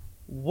 but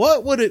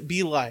what would it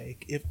be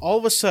like if all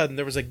of a sudden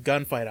there was a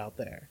gunfight out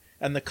there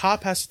and the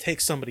cop has to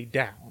take somebody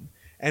down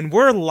and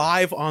we're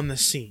live on the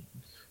scene?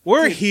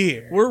 We're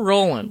here. We're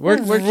rolling.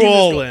 We're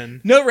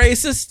rolling. No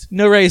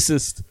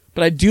racist.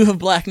 But I do have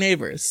black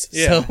neighbors,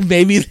 so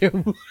maybe they're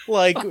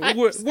like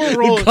we're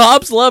rolling. The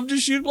cops love to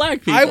shoot black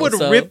people. I would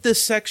rip this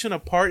section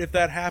apart if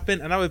that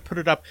happened, and I would put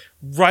it up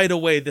right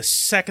away the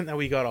second that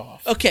we got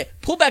off. Okay,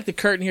 pull back the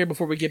curtain here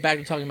before we get back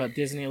to talking about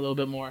Disney a little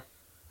bit more.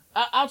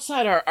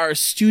 outside our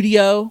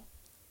studio,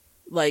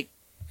 like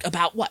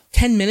about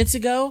 10 minutes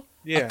ago,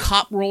 a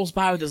cop rolls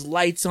by with his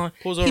lights on.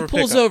 He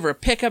pulls over a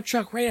pickup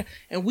truck right,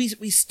 and we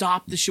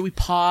stopped the show. We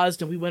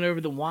paused and we went over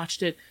and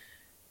watched it.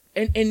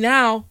 And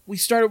now we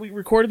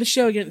recorded the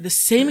show again. The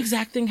same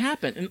exact thing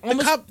happened. And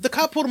the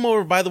cop pulled him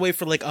over, by the way,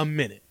 for like a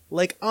minute.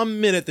 Like a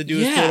minute, the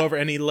dude was pulled over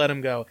and he let him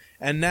go.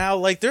 And now,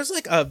 like, there's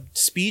like a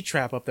speed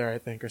trap up there, I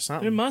think, or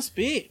something. There must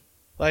be.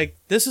 Like,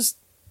 this is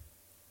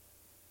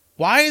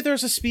why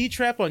there's a speed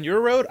trap on your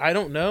road. I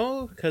don't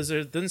know, because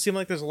there doesn't seem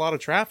like there's a lot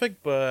of traffic.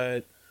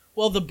 But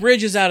the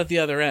bridge is out at the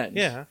other end.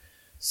 Yeah.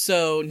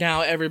 So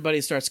now everybody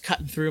starts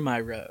cutting through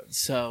my road.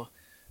 So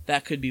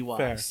that could be why.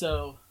 Fair.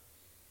 So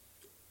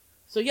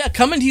yeah,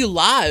 coming to you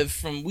live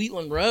from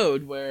Wheatland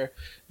Road, where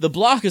the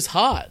block is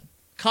hot.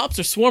 Cops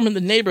are swarming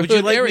the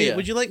neighborhood area.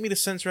 Would you like me to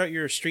censor out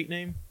your street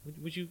name?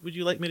 Would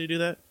you like me to do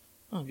that?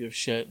 I don't give a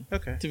shit.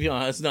 Okay. To be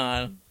honest,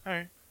 no. All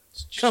right.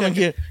 Come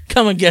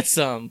and get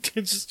some.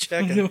 Just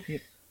checking.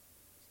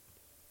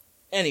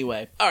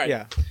 Anyway, all right.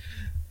 Yeah.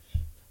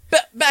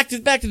 Back to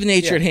the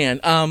nature at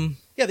hand.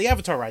 Yeah, the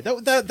Avatar ride.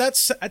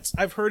 That's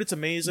I've heard it's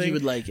amazing. You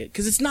would like it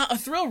because it's not a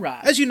thrill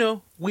ride. As you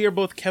know, we are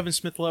both Kevin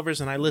Smith lovers,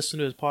 and I listen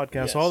to his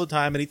podcast all the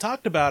time. And he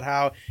talked about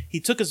how he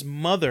took his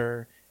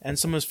mother and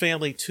some of his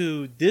family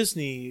to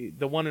Disney,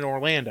 the one in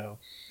Orlando,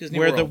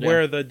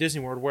 where the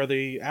Disney World, where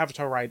the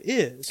Avatar ride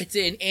is. It's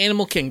in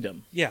Animal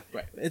Kingdom. Yeah,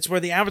 right. It's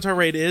where the Avatar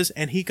ride is,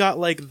 and he got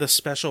like the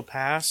special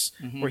pass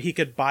where he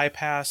could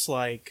bypass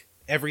like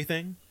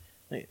everything.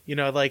 You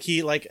know, like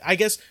I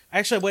guess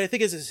actually what I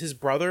think is his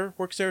brother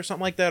works there or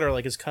something like that, or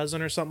like his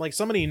cousin or something, like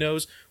somebody he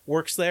knows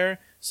works there.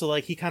 So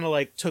like he kind of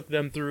like took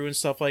them through and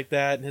stuff like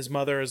that. And his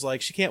mother is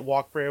like, she can't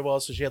walk very well,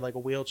 so she had like a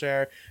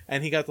wheelchair,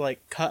 and he got to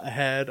like cut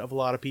ahead of a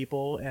lot of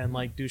people and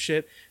like do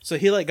shit. So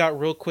he like got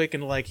real quick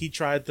and like he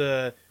tried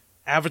the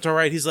Avatar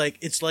ride. He's like,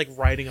 it's like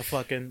riding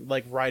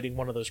riding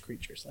one of those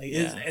creatures. Like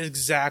it's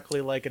exactly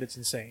like it. It's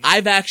insane.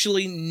 I've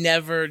actually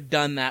never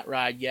done that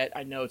ride yet.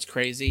 I know it's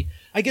crazy.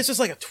 I guess it's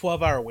like a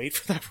 12-hour wait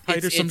for that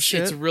ride or some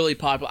shit. It's really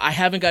popular. I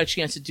haven't got a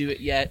chance to do it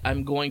yet.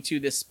 I'm going to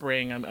this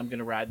spring. I'm going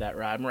to ride that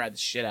ride. I'm going to ride the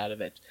shit out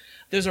of it.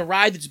 There's a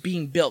ride that's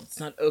being built.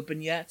 It's not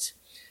open yet.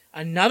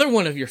 Another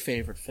one of your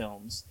favorite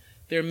films.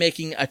 They're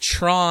making a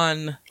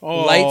Tron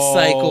light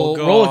cycle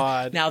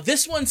roller. Now,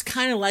 this one's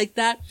kind of like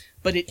that,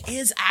 but it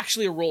is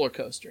actually a roller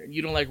coaster. And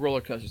you don't like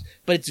roller coasters.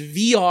 But it's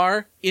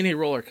VR in a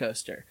roller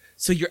coaster.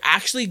 So you're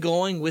actually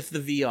going with the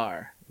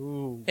VR.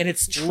 Ooh. And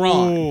it's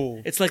Tron.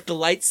 Ooh. It's like the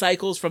light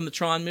cycles from the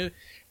Tron movie.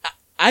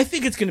 I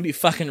think it's going to be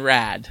fucking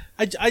rad.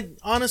 I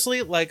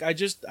honestly, like, I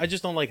just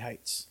don't like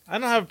heights. I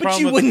don't have a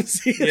problem with... But you wouldn't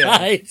see the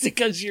heights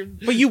because you're...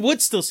 But you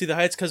would still see the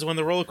heights because when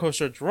the roller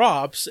coaster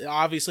drops,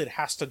 obviously it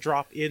has to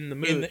drop in the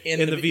movie, in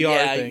the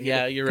VR thing.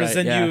 Yeah, you're right. Because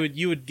then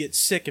you would get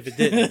sick if it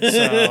didn't,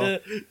 so...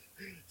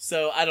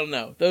 So, I don't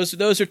know.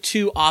 Those are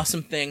two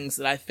awesome things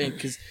that I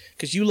think,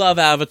 because you love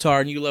Avatar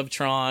and you love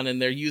Tron,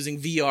 and they're using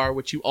VR,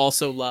 which you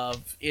also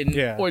love,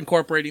 or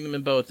incorporating them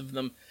in both of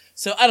them.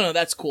 So, I don't know,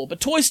 that's cool.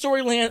 But Toy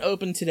Story Land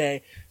opened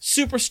today.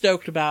 Super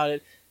stoked about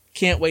it.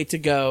 Can't wait to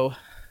go.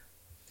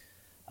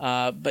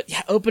 But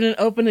yeah,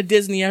 open a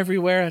Disney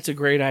everywhere. That's a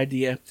great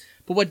idea.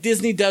 But what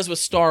Disney does with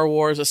Star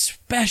Wars,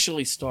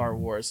 especially Star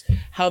Wars,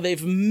 how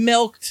they've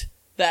milked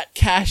that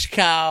cash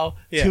cow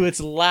to its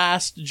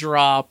last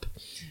drop.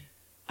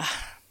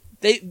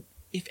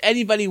 If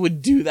anybody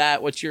would do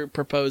that, what you're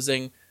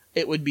proposing,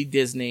 it would be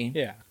Disney.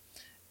 Yeah.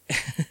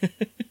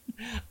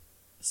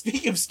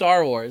 Speaking of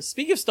Star Wars,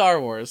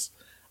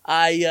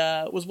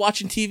 I was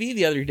watching TV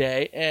the other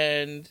day,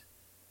 and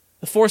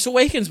The Force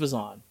Awakens was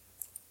on.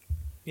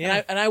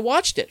 Yeah. And I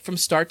watched it from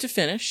start to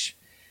finish.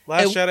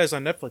 Last Jedi's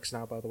on Netflix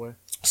now, by the way.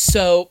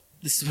 So,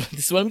 this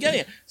is what I'm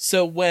getting at.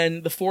 So,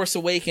 when The Force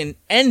Awakens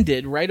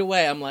ended, right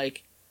away, I'm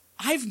like,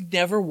 I've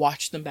never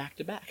watched them back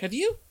to back. Have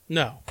you?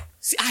 No.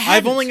 See,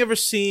 I've only ever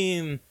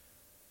seen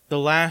The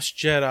Last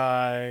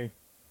Jedi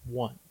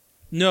once.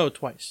 No,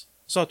 twice.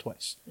 Saw it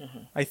twice.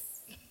 Uh-huh.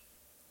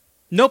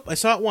 Nope, I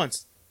saw it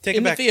once. Take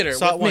it back. In the theater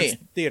saw with it once. me.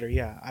 Theater,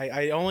 yeah.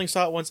 I only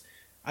saw it once.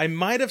 I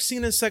might have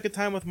seen it a second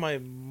time with my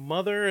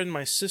mother and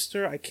my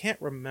sister. I can't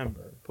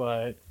remember,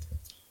 but...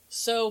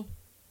 So,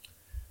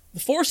 The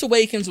Force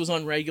Awakens was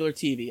on regular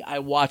TV. I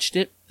watched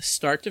it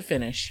start to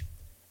finish,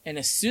 and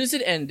as soon as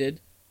it ended,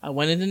 I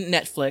went into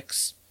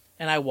Netflix,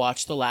 and I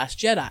watched The Last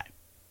Jedi.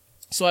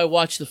 So I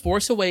watched The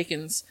Force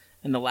Awakens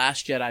and The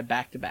Last Jedi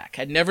back to back.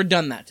 I'd never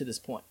done that to this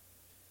point.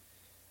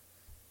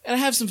 And I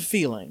have some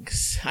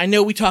feelings. I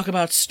know we talk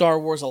about Star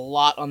Wars a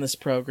lot on this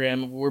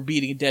program. We're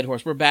beating a dead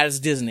horse. We're bad as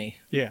Disney.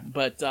 Yeah.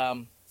 But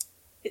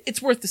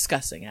it's worth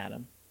discussing,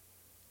 Adam.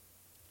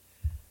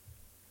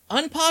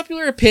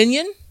 Unpopular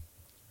opinion?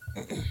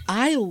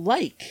 I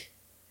like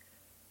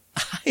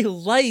The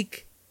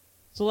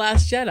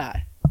Last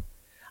Jedi.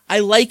 I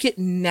like it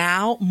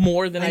now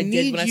more than I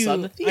did when I saw it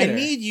in the theater. I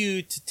need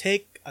you to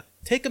take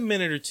a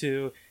minute or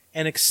two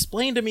and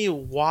explain to me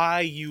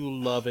why you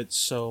love it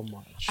so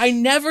much. I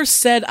never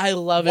said I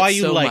love it so much. Why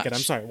you like it? I'm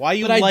sorry. Why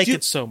you like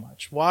it so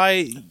much?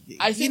 Why?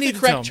 I think the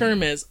correct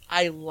term is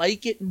I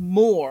like it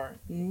more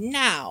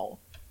now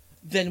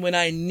than when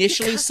I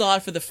initially saw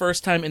it for the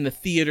first time in the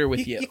theater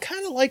with you. You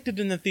kind of liked it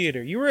in the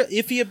theater. You were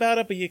iffy about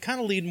it, but you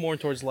kind of leaned more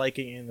towards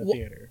liking it in the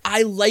theater.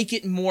 I like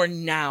it more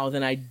now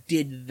than I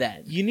did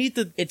then.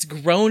 It's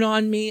grown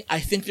on me. I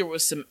think there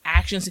was some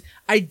action.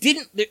 I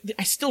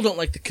still don't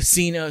like the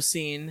casino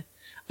scene.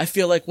 I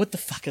feel like, what the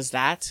fuck is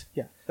that?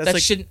 Yeah.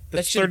 That's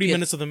 30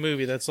 minutes of the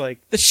movie. That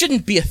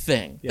shouldn't be a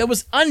thing. Yeah. That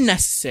was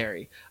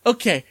unnecessary.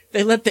 Okay,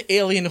 they let the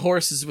alien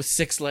horses with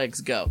 6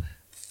 legs go.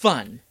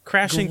 Fun.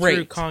 Crashing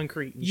through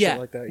concrete and shit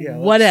like that. Yeah.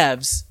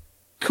 Whatevs.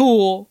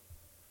 Cool.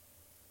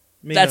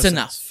 That's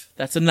enough. Sense.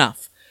 That's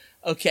enough.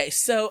 Okay,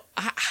 so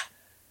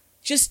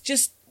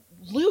just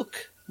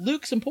Luke.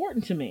 Luke's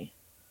important to me.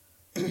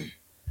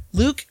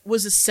 Luke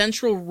was a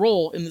central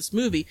role in this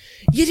movie.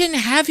 You didn't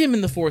have him in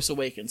The Force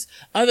Awakens,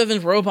 other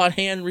than robot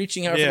hand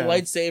reaching out for the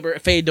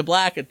lightsaber, fade to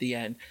black at the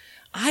end.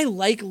 I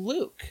like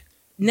Luke.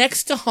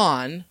 Next to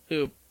Han,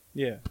 who...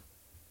 Yeah.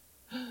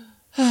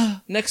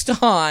 Next to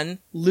Han,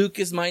 Luke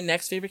is my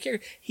next favorite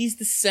character. He's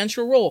the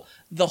central role.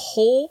 The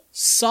whole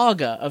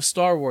saga of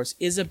Star Wars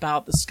is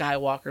about the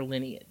Skywalker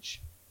lineage.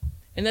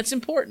 And that's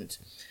important.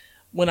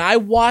 When I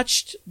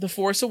watched The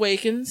Force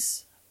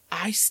Awakens,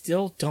 I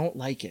still don't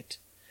like it.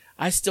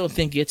 I still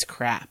think it's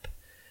crap.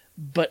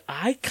 But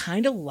I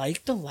kind of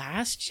like The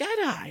Last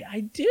Jedi.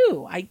 I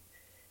do.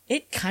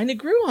 It kind of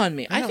grew on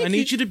me. I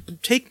need you to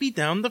take me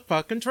down the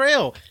fucking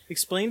trail.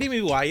 Explain to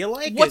me why you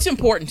like it. What's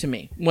important to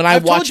me when I watch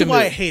a movie? I've told you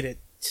why I hate it.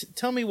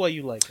 Tell me why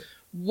you like it.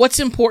 What's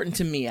important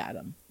to me,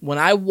 Adam, when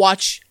I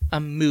watch a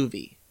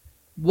movie?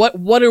 What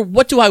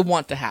do I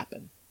want to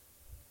happen?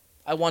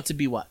 I want to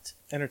be what?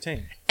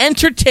 Entertained.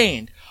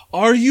 Entertained.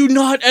 Are you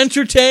not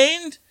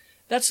entertained?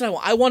 That's what I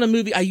want. I want a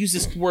movie. I use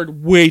this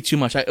word way too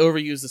much. I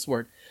overuse this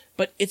word.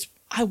 But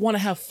I want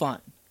to have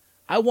fun.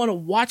 I want to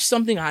watch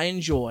something I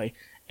enjoy,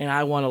 and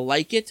I want to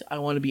like it. I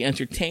want to be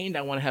entertained.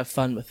 I want to have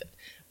fun with it.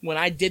 When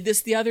I did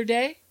this the other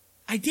day,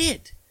 I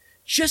did.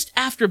 Just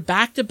after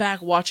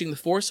back-to-back watching The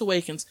Force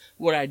Awakens,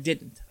 where I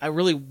didn't. I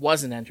really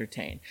wasn't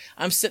entertained.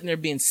 I'm sitting there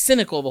being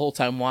cynical the whole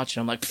time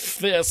watching. I'm like,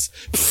 this,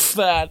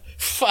 that,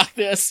 fuck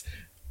this.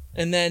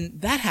 And then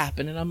that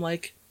happened, and I'm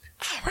like,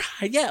 all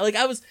right, yeah. Like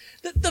I was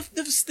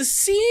the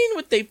scene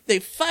with they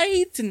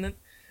fight, and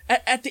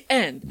at the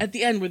end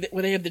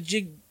where they have the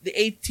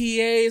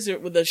ATAs or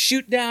with the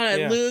shoot down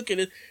at Luke,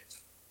 and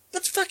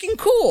that's fucking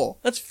cool.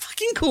 That's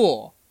fucking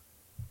cool.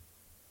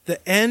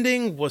 The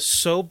ending was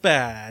so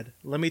bad.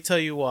 Let me tell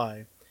you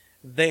why.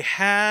 They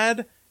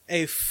had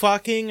a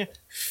fucking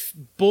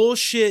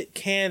bullshit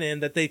cannon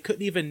that they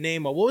couldn't even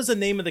name. What was the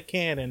name of the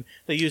cannon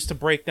they used to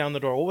break down the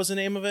door? What was the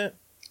name of it?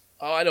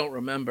 Oh, I don't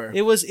remember.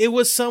 It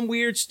was some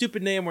weird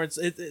stupid name where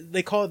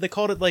they called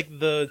it like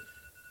the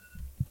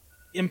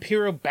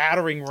Imperial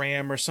battering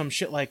ram or some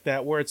shit like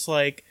that. Where it's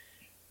like,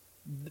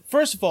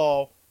 first of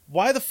all,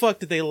 why the fuck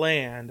did they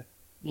land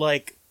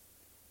like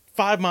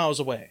 5 miles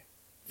away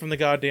from the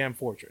goddamn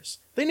fortress?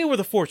 They knew where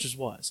the fortress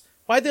was.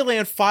 Why'd they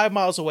land 5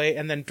 miles away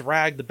and then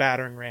drag the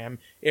battering ram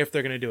if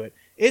they're gonna do it?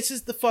 It's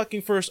just the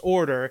fucking First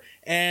Order,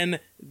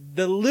 and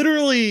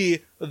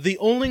literally the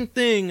only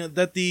thing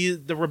that the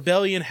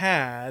rebellion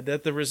had,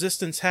 that the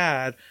resistance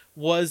had,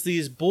 was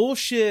these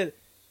bullshit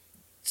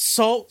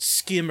salt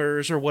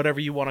skimmers or whatever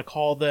you want to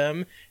call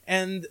them,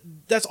 and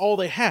that's all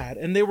they had.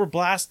 And they were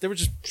they were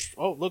just,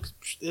 oh look,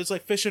 it's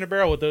like fish in a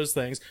barrel with those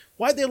things.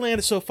 Why'd they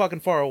land so fucking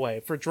far away?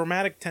 For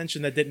dramatic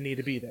tension that didn't need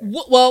to be there.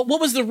 Well,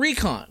 what was the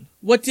recon?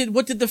 What did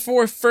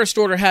the First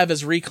Order have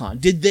as recon?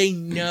 Did they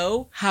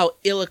know how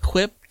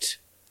ill-equipped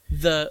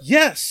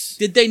Yes.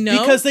 Did they know?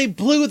 Because they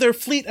blew their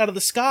fleet out of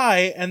the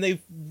sky and they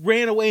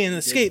ran away in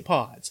escape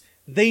pods.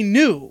 They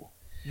knew.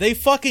 They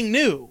fucking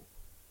knew.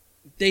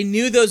 They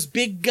knew those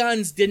big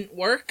guns didn't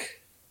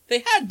work.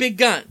 They had big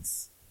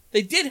guns.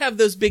 They did have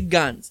those big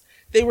guns.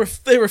 They were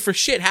for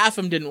shit. Half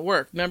of them didn't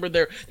work. Remember,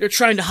 they're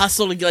trying to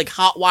hustle to like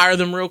hot wire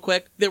them real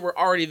quick. They were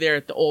already there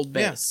at the old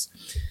base.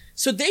 Yeah.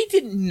 So they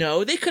didn't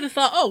know. They could have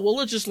thought, oh, well,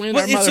 let's just land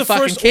our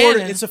motherfucking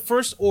cannon. It's a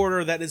First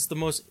Order that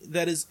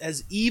is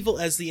as evil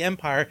as the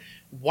Empire.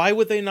 Why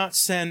would they not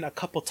send a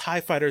couple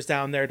TIE fighters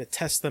down there to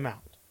test them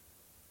out?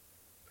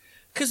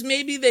 Because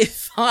maybe they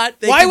thought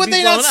they could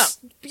be blown up.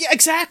 Yeah,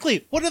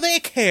 exactly. What do they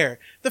care?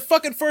 The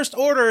fucking First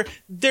Order,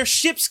 their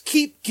ships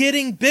keep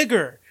getting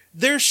bigger.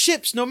 Their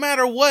ships, no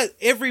matter what,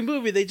 every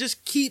movie, they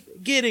just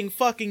keep getting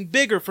fucking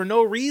bigger for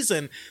no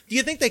reason. Do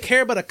you think they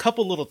care about a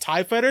couple little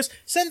TIE fighters?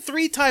 Send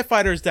 3 TIE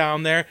fighters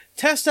down there,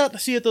 test out to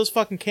see if those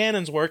fucking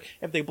cannons work.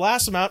 If they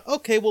blast them out,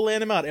 okay, we'll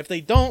land them out. If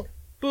they don't,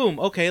 boom,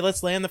 okay,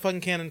 let's land the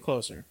fucking cannon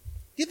closer.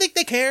 Do you think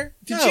they care?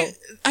 No.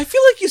 I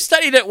feel like you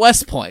studied at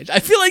West Point. I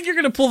feel like you're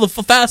going to pull the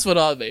fast one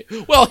on me.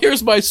 Well,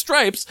 here's my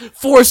stripes.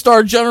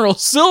 4-star General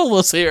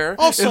Silvus here.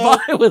 Also,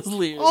 if I was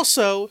leaving.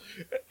 Also,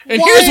 and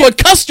here's what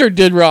Custard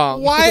did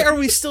wrong. Why are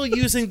we still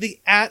using the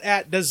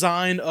AT-AT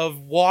design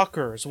of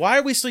walkers? Why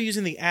are we still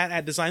using the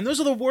AT-AT design?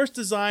 Those are the worst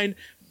designed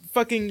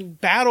fucking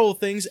battle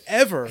things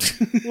ever.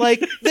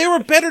 Like, they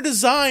were better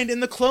designed in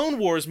the Clone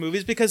Wars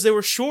movies because they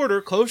were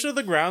shorter, closer to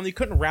the ground. You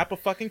couldn't wrap a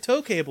fucking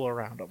tow cable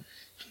around them.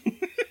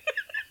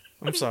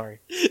 I'm sorry.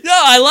 No,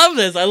 I love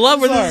this. I love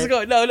where this is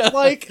going. No.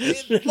 Like,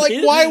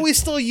 why are we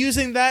still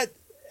using that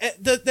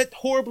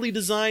horribly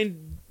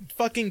designed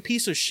fucking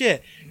piece of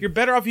shit? You're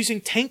better off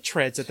using tank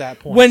treads at that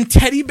point. When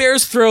teddy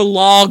bears throw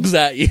logs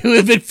at you,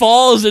 if it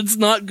falls, it's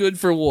not good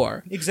for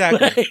war.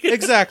 Exactly.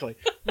 Exactly.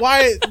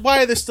 Why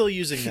are they still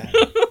using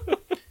that?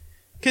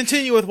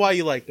 Continue with why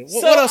you liked it.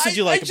 What else did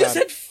you like about it? I just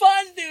had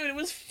fun, dude. It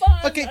was fun.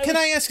 Okay, can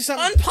I ask you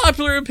something?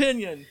 Unpopular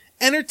opinion.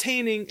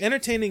 Entertaining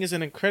is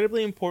an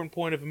incredibly important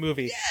point of a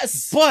movie.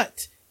 Yes.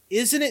 But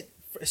isn't it,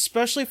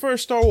 especially for a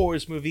Star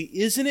Wars movie,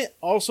 isn't it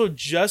also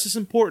just as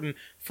important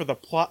for the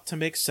plot to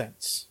make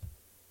sense?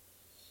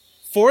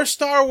 For a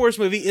Star Wars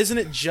movie, isn't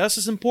it just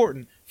as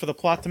important for the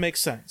plot to make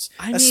sense?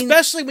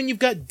 Especially when you've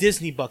got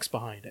Disney bucks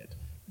behind it.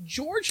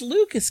 George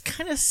Lucas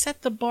kind of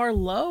set the bar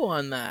low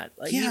on that.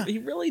 Like, yeah. He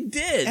really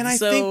did. And I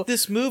think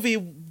this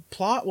movie,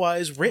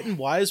 plot-wise,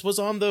 written-wise, was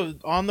on the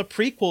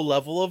prequel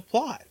level of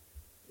plot.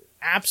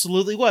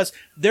 Absolutely was.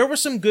 There were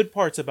some good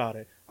parts about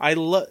it. I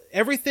loved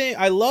everything.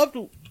 I loved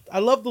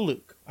the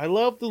Luke. I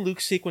loved the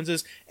Luke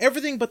sequences.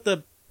 Everything but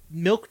the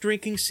milk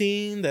drinking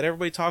scene that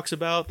everybody talks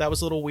about. That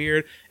was a little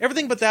weird.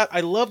 Everything but that. I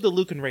loved the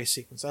Luke and Rey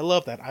sequence. I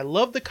love that. I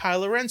love the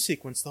Kylo Ren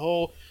sequence. The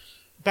whole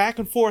back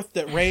and forth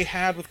that Rey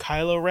had with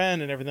Kylo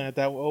Ren and everything like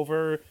that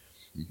over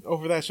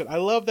that shit. I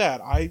love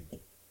that. I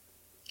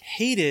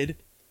hated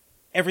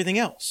everything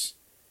else.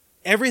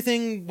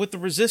 Everything with the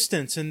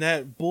Resistance and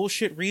that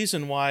bullshit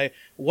reason why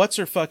what's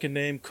her fucking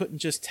name couldn't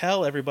just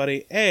tell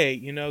everybody, hey,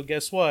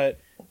 guess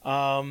what?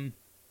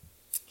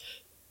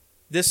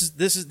 This is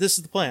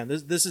the plan.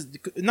 This is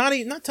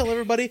not tell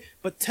everybody,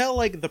 but tell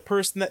like the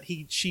person that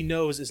she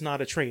knows is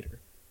not a traitor.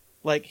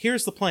 Like,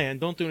 here's the plan.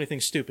 Don't do anything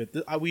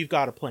stupid. We've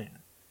got a plan.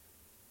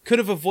 Could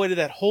have avoided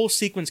that whole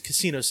sequence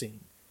casino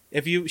scene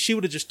if she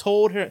would have just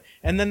told her,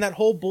 and then that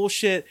whole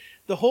bullshit,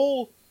 the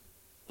whole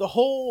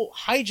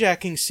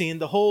hijacking scene,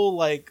 the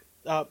whole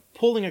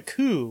pulling a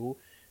coup,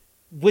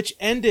 which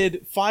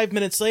ended 5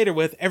 minutes later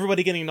with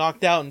everybody getting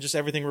knocked out and just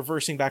everything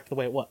reversing back to the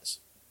way it was.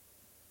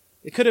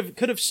 It could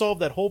have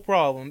solved that whole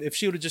problem if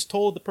she would have just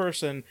told the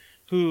person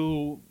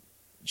who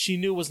she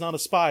knew was not a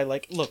spy,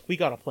 like, look, we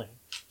got a plan.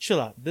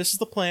 Chill out. This is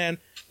the plan.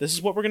 This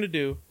is what we're gonna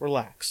do.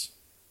 Relax.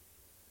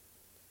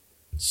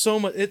 So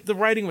much. The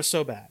writing was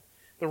so bad.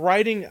 The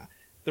writing.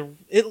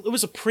 It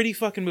was a pretty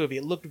fucking movie.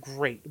 It looked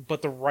great,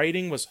 but the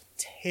writing was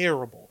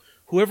terrible.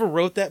 Whoever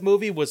wrote that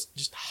movie was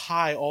just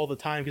high all the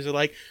time because they're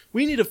like,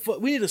 we need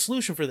a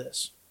solution for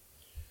this.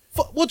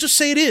 We'll just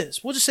say it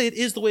is. We'll just say it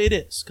is the way it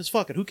is. Because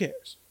fuck it, who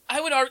cares?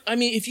 I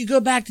mean, if you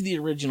go back to the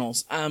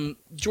originals,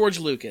 George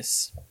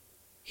Lucas,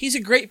 he's a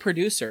great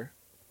producer,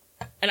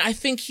 and I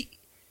think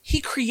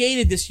he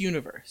created this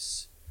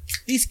universe,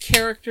 these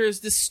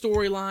characters, this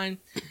storyline.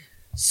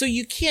 So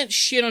you can't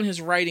shit on his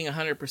writing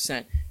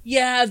 100%.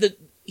 Yeah,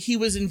 he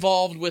was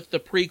involved with the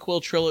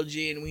prequel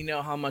trilogy, and we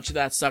know how much of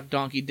that sucked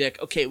donkey dick.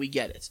 Okay, we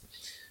get it.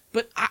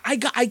 But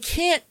I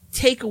can't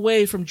take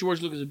away from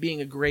George Lucas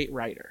being a great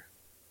writer.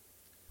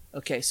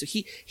 Okay, so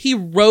he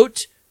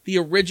wrote the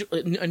original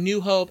A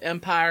New Hope,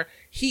 Empire.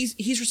 He's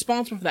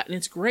responsible for that, and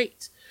it's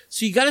great.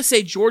 So you got to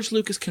say George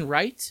Lucas can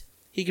write,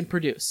 he can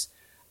produce.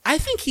 I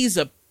think he's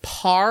a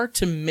par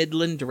to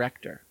Midland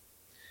director.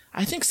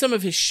 I think some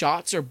of his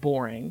shots are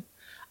boring.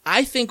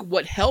 I think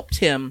what helped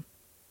him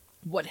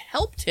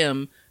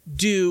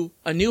do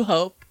A New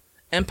Hope,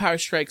 Empire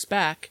Strikes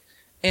Back,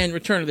 and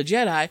Return of the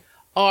Jedi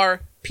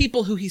are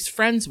people who he's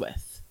friends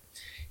with.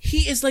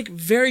 He is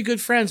very good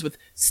friends with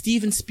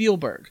Steven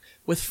Spielberg,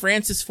 with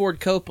Francis Ford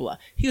Coppola.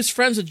 He was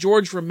friends with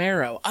George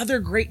Romero, other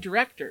great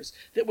directors,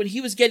 that when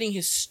he was getting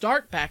his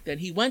start back then,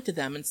 he went to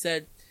them and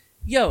said,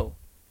 yo,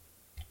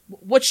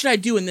 what should I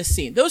do in this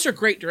scene? Those are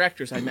great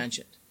directors I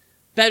mentioned.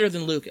 Better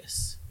than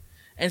Lucas.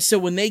 And so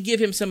when they give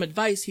him some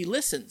advice, he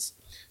listens.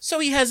 So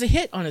he has a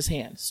hit on his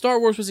hands. Star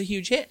Wars was a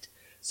huge hit.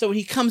 So when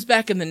he comes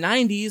back in the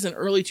 90s and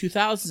early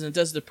 2000s and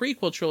does the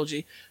prequel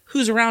trilogy,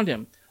 who's around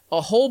him?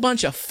 A whole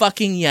bunch of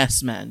fucking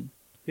yes men.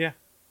 Yeah.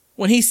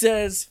 When he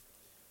says,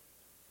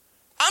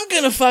 I'm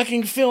gonna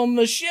fucking film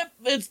the ship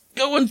that's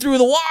going through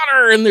the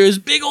water and there's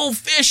big old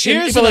fish.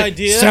 Here's an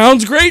idea.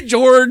 Sounds great,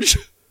 George.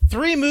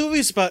 3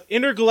 movies about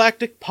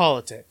intergalactic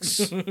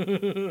politics.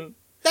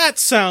 That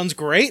sounds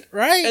great,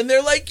 right? And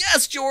they're like,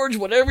 yes, George,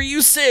 whatever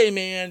you say,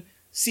 man.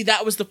 See,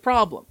 that was the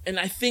problem. And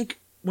I think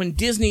when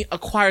Disney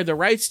acquired the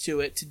rights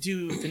to it to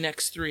do the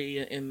next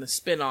 3 in the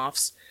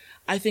spin-offs,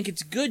 I think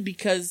it's good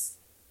because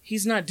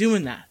he's not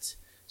doing that.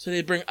 So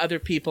they bring other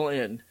people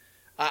in.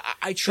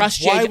 I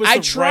trust JJ. I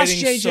trust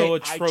JJ. So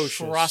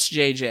atrocious? I trust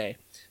JJ.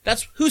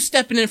 That's who's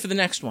stepping in for the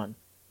next one.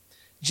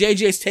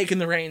 JJ's taking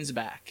the reins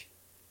back.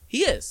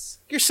 He is.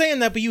 You're saying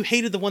that, but you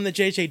hated the one that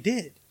JJ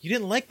did. You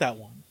didn't like that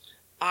one.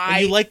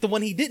 And you liked the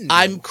one he didn't do.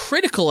 I'm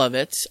critical of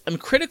it. I'm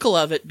critical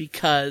of it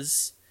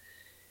because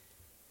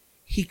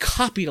he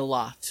copied a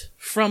lot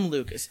from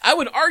Lucas. I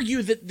would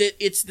argue that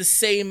it's the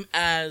same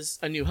as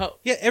A New Hope.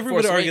 Yeah,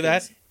 everybody would argue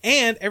that.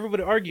 And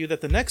everybody would argue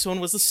that the next one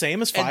was the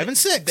same as 5 and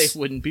 6. They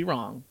wouldn't be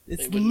wrong.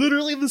 It's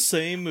literally the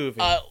same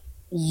movie.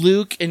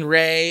 Luke and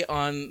Rey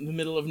on the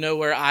Middle of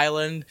Nowhere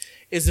Island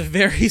is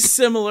very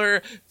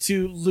similar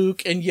to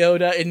Luke and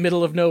Yoda in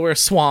Middle of Nowhere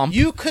Swamp.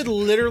 You could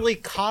literally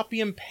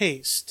copy and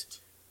paste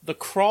the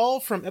crawl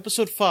from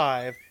episode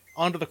 5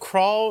 onto the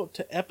crawl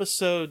to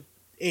episode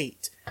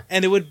 8,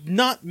 and it would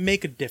not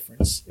make a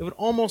difference. It would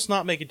almost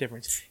not make a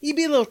difference. You'd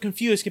be a little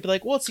confused. You'd be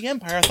like, well, it's the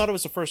Empire. I thought it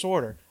was the First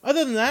Order.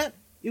 Other than that,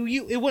 it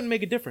wouldn't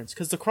make a difference,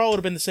 because the crawl would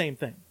have been the same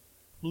thing.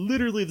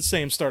 Literally the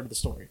same start of the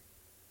story.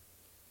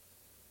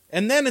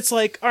 And then it's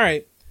like, all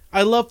right,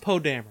 I love Poe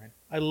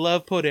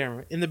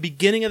Dameron. In the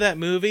beginning of that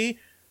movie,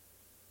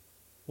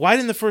 why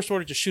didn't the First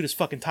Order just shoot his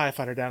fucking TIE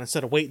fighter down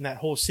instead of waiting that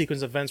whole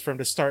sequence of events for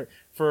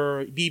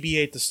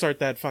BB-8 to start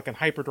that fucking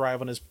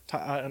hyperdrive on his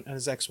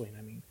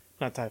X-Wing,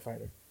 not TIE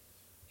fighter.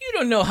 You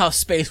don't know how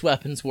space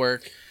weapons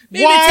work.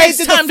 Maybe it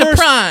takes time to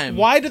prime.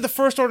 Why did the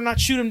First Order not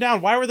shoot him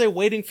down? Why were they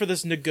waiting for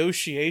this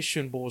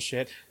negotiation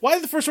bullshit? Why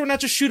did the First Order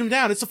not just shoot him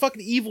down? It's a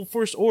fucking evil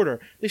First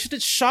Order. They should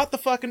have shot the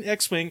fucking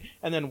X-Wing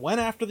and then went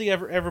after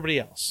everybody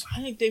else.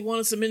 I think they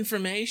wanted some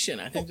information.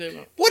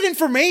 What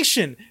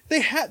information?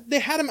 They had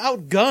him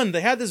outgunned. They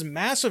had this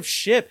massive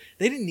ship.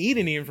 They didn't need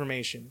any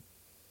information.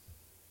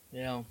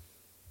 Yeah.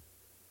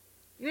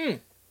 Here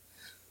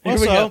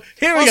we go.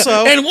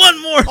 And one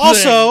more thing.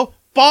 Also,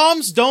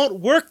 bombs don't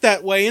work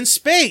that way in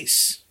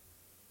space.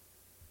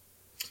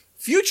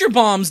 Future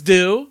bombs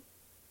do.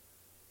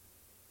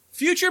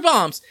 Future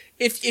bombs.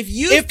 If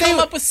you come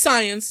up with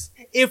science,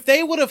 if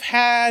they would have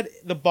had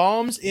the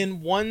bombs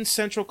in one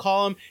central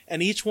column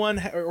and each one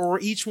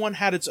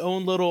had its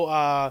own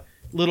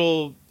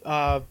little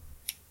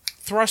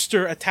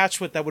thruster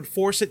attached with that would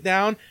force it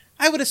down,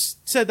 I would have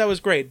said that was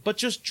great. But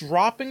just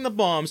dropping the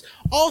bombs.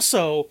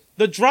 Also,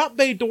 the drop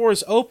bay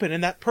doors open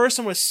and that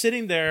person was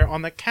sitting there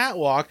on the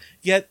catwalk,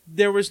 yet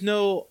there was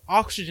no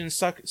oxygen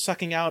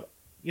sucking out.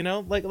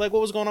 Like what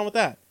was going on with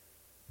that?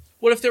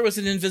 What if there was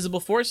an invisible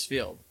force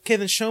field? Okay,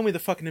 then show me the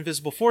fucking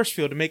invisible force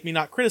field to make me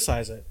not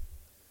criticize it.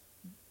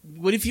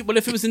 What if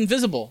it was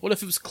invisible? What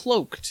if it was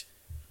cloaked?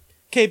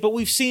 Okay, but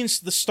we've seen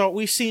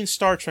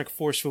Star Trek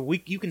force field.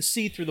 You can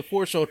see through the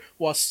force field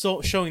while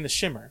still showing the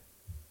shimmer.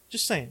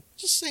 Just saying.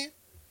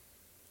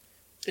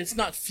 It's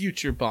not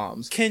future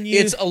bombs.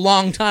 It's a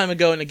long time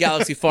ago in a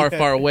galaxy far,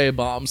 far away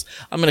bombs.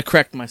 I'm going to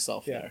correct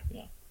myself there.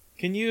 Yeah.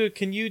 Can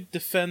you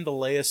defend the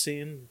Leia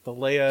scene? The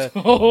Leia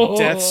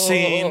death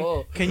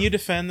scene? Can you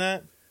defend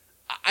that?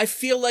 I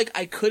feel like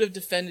I could have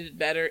defended it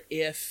better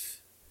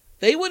if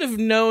they would have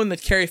known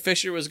that Carrie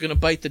Fisher was going to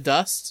bite the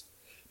dust,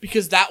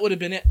 because that would have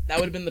been it. That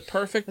would have been the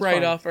perfect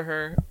write-off for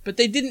her. But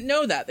they didn't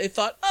know that. They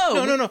thought,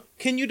 No.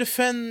 Can you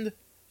defend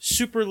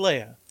Super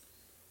Leia?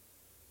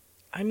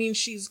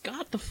 She's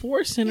got the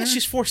Force in her. Yeah,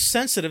 she's Force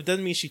sensitive.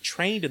 Doesn't mean she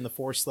trained in the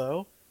Force,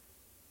 though.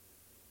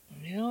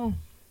 Well,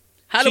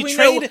 how do we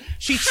know?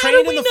 She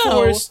trained in the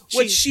Force.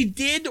 What she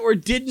did or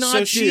did not do.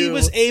 So she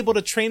was able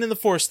to train in the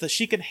Force that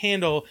she could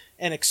handle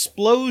an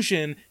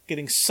explosion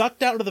getting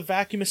sucked out into the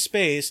vacuum of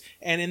space,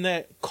 and in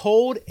the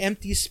cold,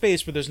 empty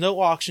space where there's no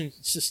oxygen,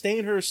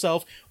 sustain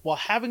herself while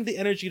having the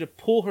energy to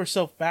pull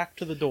herself back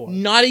to the door.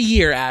 Not a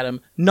year,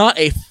 Adam. Not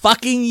a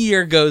fucking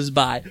year goes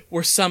by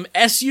where some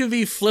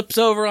SUV flips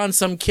over on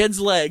some kid's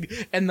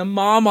leg and the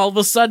mom all of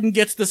a sudden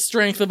gets the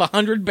strength of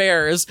 100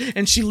 bears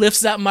and she lifts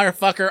that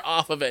motherfucker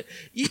off of it.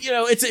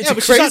 It's a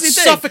crazy she's not thing.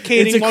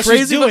 Suffocating while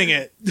she's doing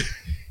it.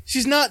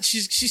 She's not.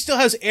 She still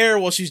has air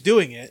while she's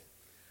doing it.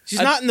 She's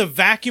not in the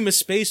vacuum of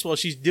space while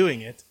she's doing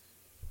it.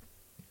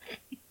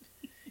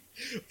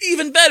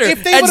 Even better.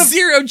 At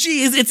 0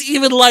 G's, it's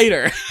even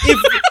lighter.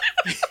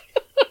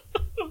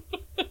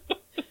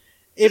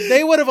 If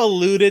they would have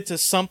alluded to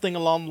something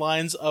along the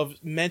lines of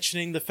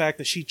mentioning the fact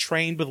that she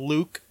trained with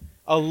Luke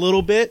a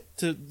little bit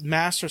to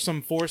master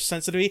some Force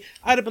sensitivity,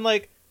 I'd have been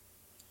like,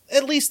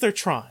 at least they're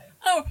trying.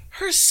 Oh,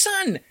 her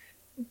son,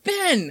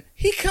 Ben,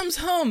 he comes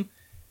home.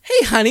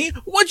 Hey, honey,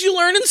 what'd you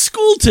learn in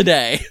school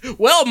today?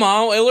 Well,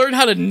 Mom, I learned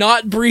how to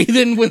not breathe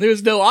in when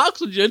there's no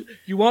oxygen.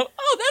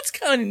 Oh, that's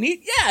kind of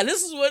neat. Yeah,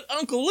 this is what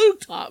Uncle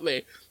Luke taught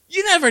me.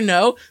 You never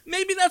know.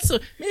 Maybe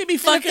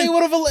fucking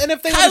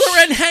Kylo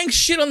Ren hangs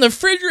shit on the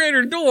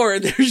refrigerator door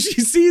and there she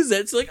sees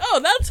it. It's like, oh,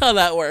 that's how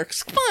that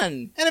works.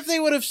 Fun. And if they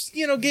would have,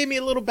 gave me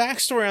a little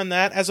backstory on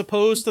that as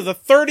opposed to the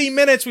 30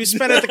 minutes we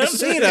spent at the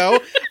casino,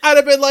 I'd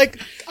have been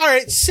like, all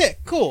right,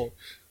 sick, cool.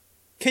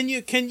 Can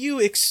you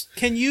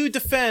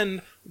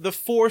defend the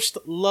forced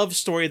love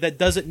story that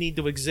doesn't need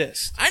to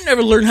exist? I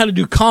never learned how to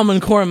do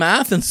Common Core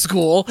math in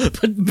school,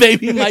 but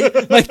maybe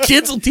my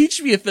kids will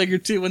teach me a thing or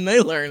two when they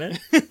learn it.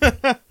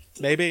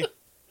 Maybe.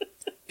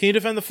 Can you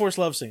defend the forced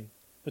love scene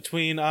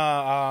between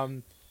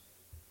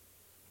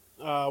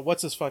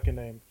what's his fucking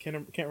name?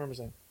 Can't remember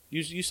his name.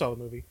 You saw the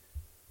movie.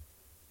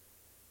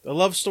 The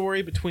love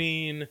story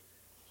between.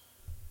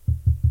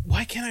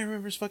 Why can't I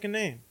remember his fucking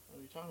name? What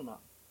are you talking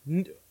about?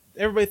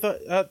 Everybody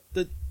thought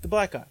the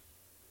black guy.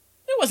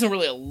 It wasn't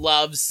really a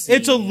love scene.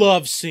 It's a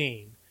love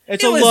scene.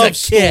 It's a love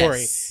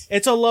story.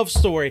 It's a love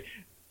story.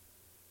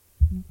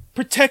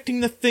 Protecting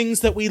the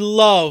things that we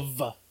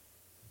love.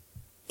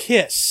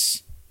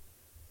 Kiss.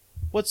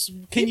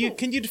 Can you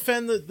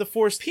defend the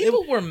forced?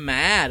 People were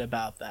mad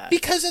about that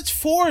because it's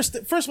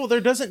forced. First of all, there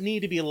doesn't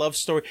need to be a love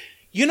story.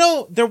 You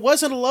know, there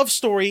wasn't a love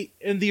story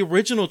in the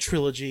original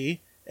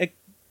trilogy.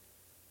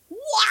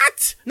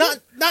 What? Not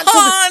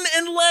Han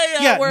and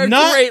Leia were a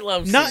great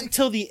love story. Not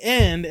until the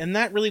end, and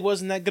that really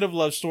wasn't that good of a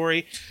love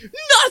story.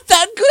 Not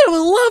that good of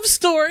a love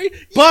story.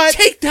 But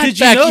take that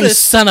back, you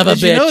son of a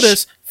bitch. Did you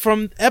notice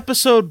from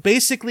episode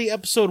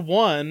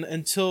 1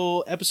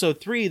 until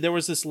episode 3, there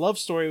was this love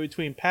story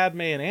between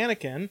Padme and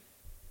Anakin,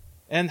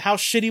 and how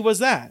shitty was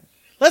that?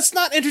 Let's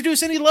not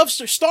introduce any love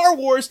story. Star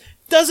Wars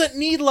doesn't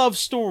need love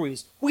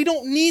stories. We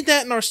don't need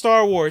that in our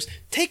Star Wars.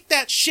 Take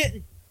that shit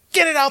and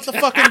get it out the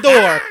fucking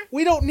door.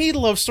 We don't need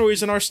love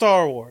stories in our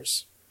Star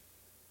Wars.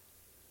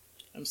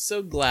 I'm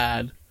so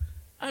glad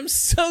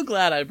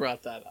I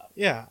brought that up.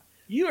 Yeah.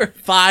 You are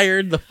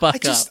fired the fuck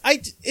up.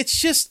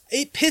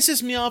 It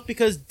pisses me off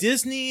because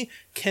Disney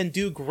can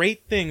do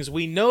great things.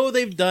 We know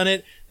they've done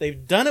it.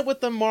 They've done it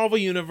with the Marvel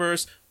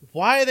Universe.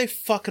 Why are they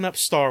fucking up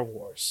Star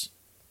Wars?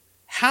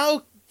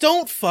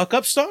 Don't fuck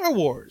up Star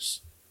Wars.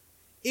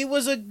 It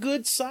was a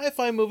good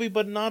sci-fi movie,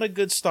 but not a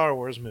good Star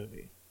Wars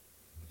movie.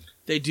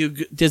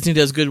 Disney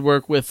does good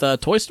work with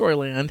Toy Story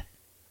Land.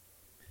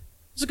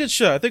 It's a good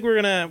show. I think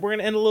we're gonna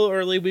end a little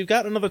early. We've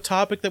got another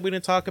topic that we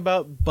didn't talk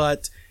about,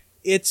 but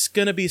it's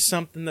gonna be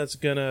something that's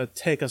gonna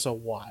take us a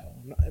while.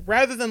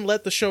 Rather than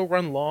let the show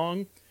run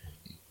long,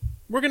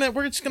 we're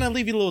just gonna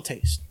leave you a little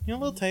taste. A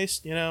little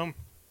taste. A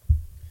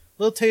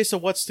little taste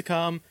of what's to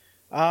come.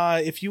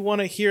 If you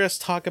want to hear us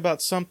talk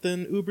about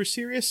something uber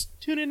serious,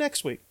 tune in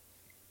next week.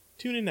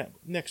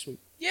 Next week.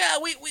 Yeah,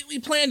 we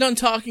planned on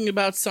talking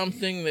about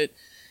something that.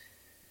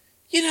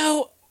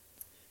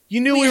 You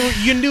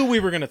knew we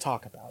were going to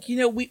talk about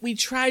it. We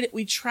try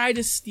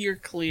to steer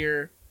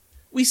clear.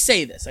 We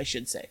say this, I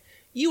should say.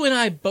 You and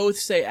I both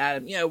say,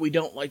 Adam, we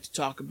don't like to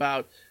talk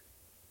about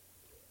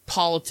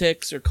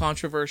politics or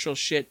controversial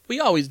shit. We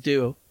always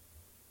do.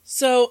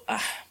 So,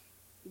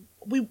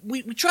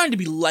 we tried to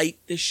be light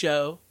this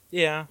show.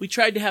 Yeah. We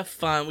tried to have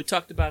fun. We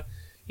talked about,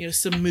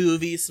 some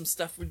movies, some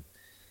stuff.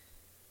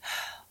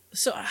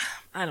 So,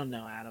 I don't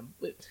know, Adam.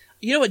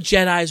 You know what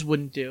Jedis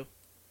wouldn't do?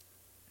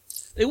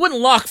 They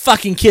wouldn't lock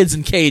fucking kids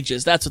in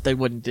cages. That's what they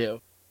wouldn't do.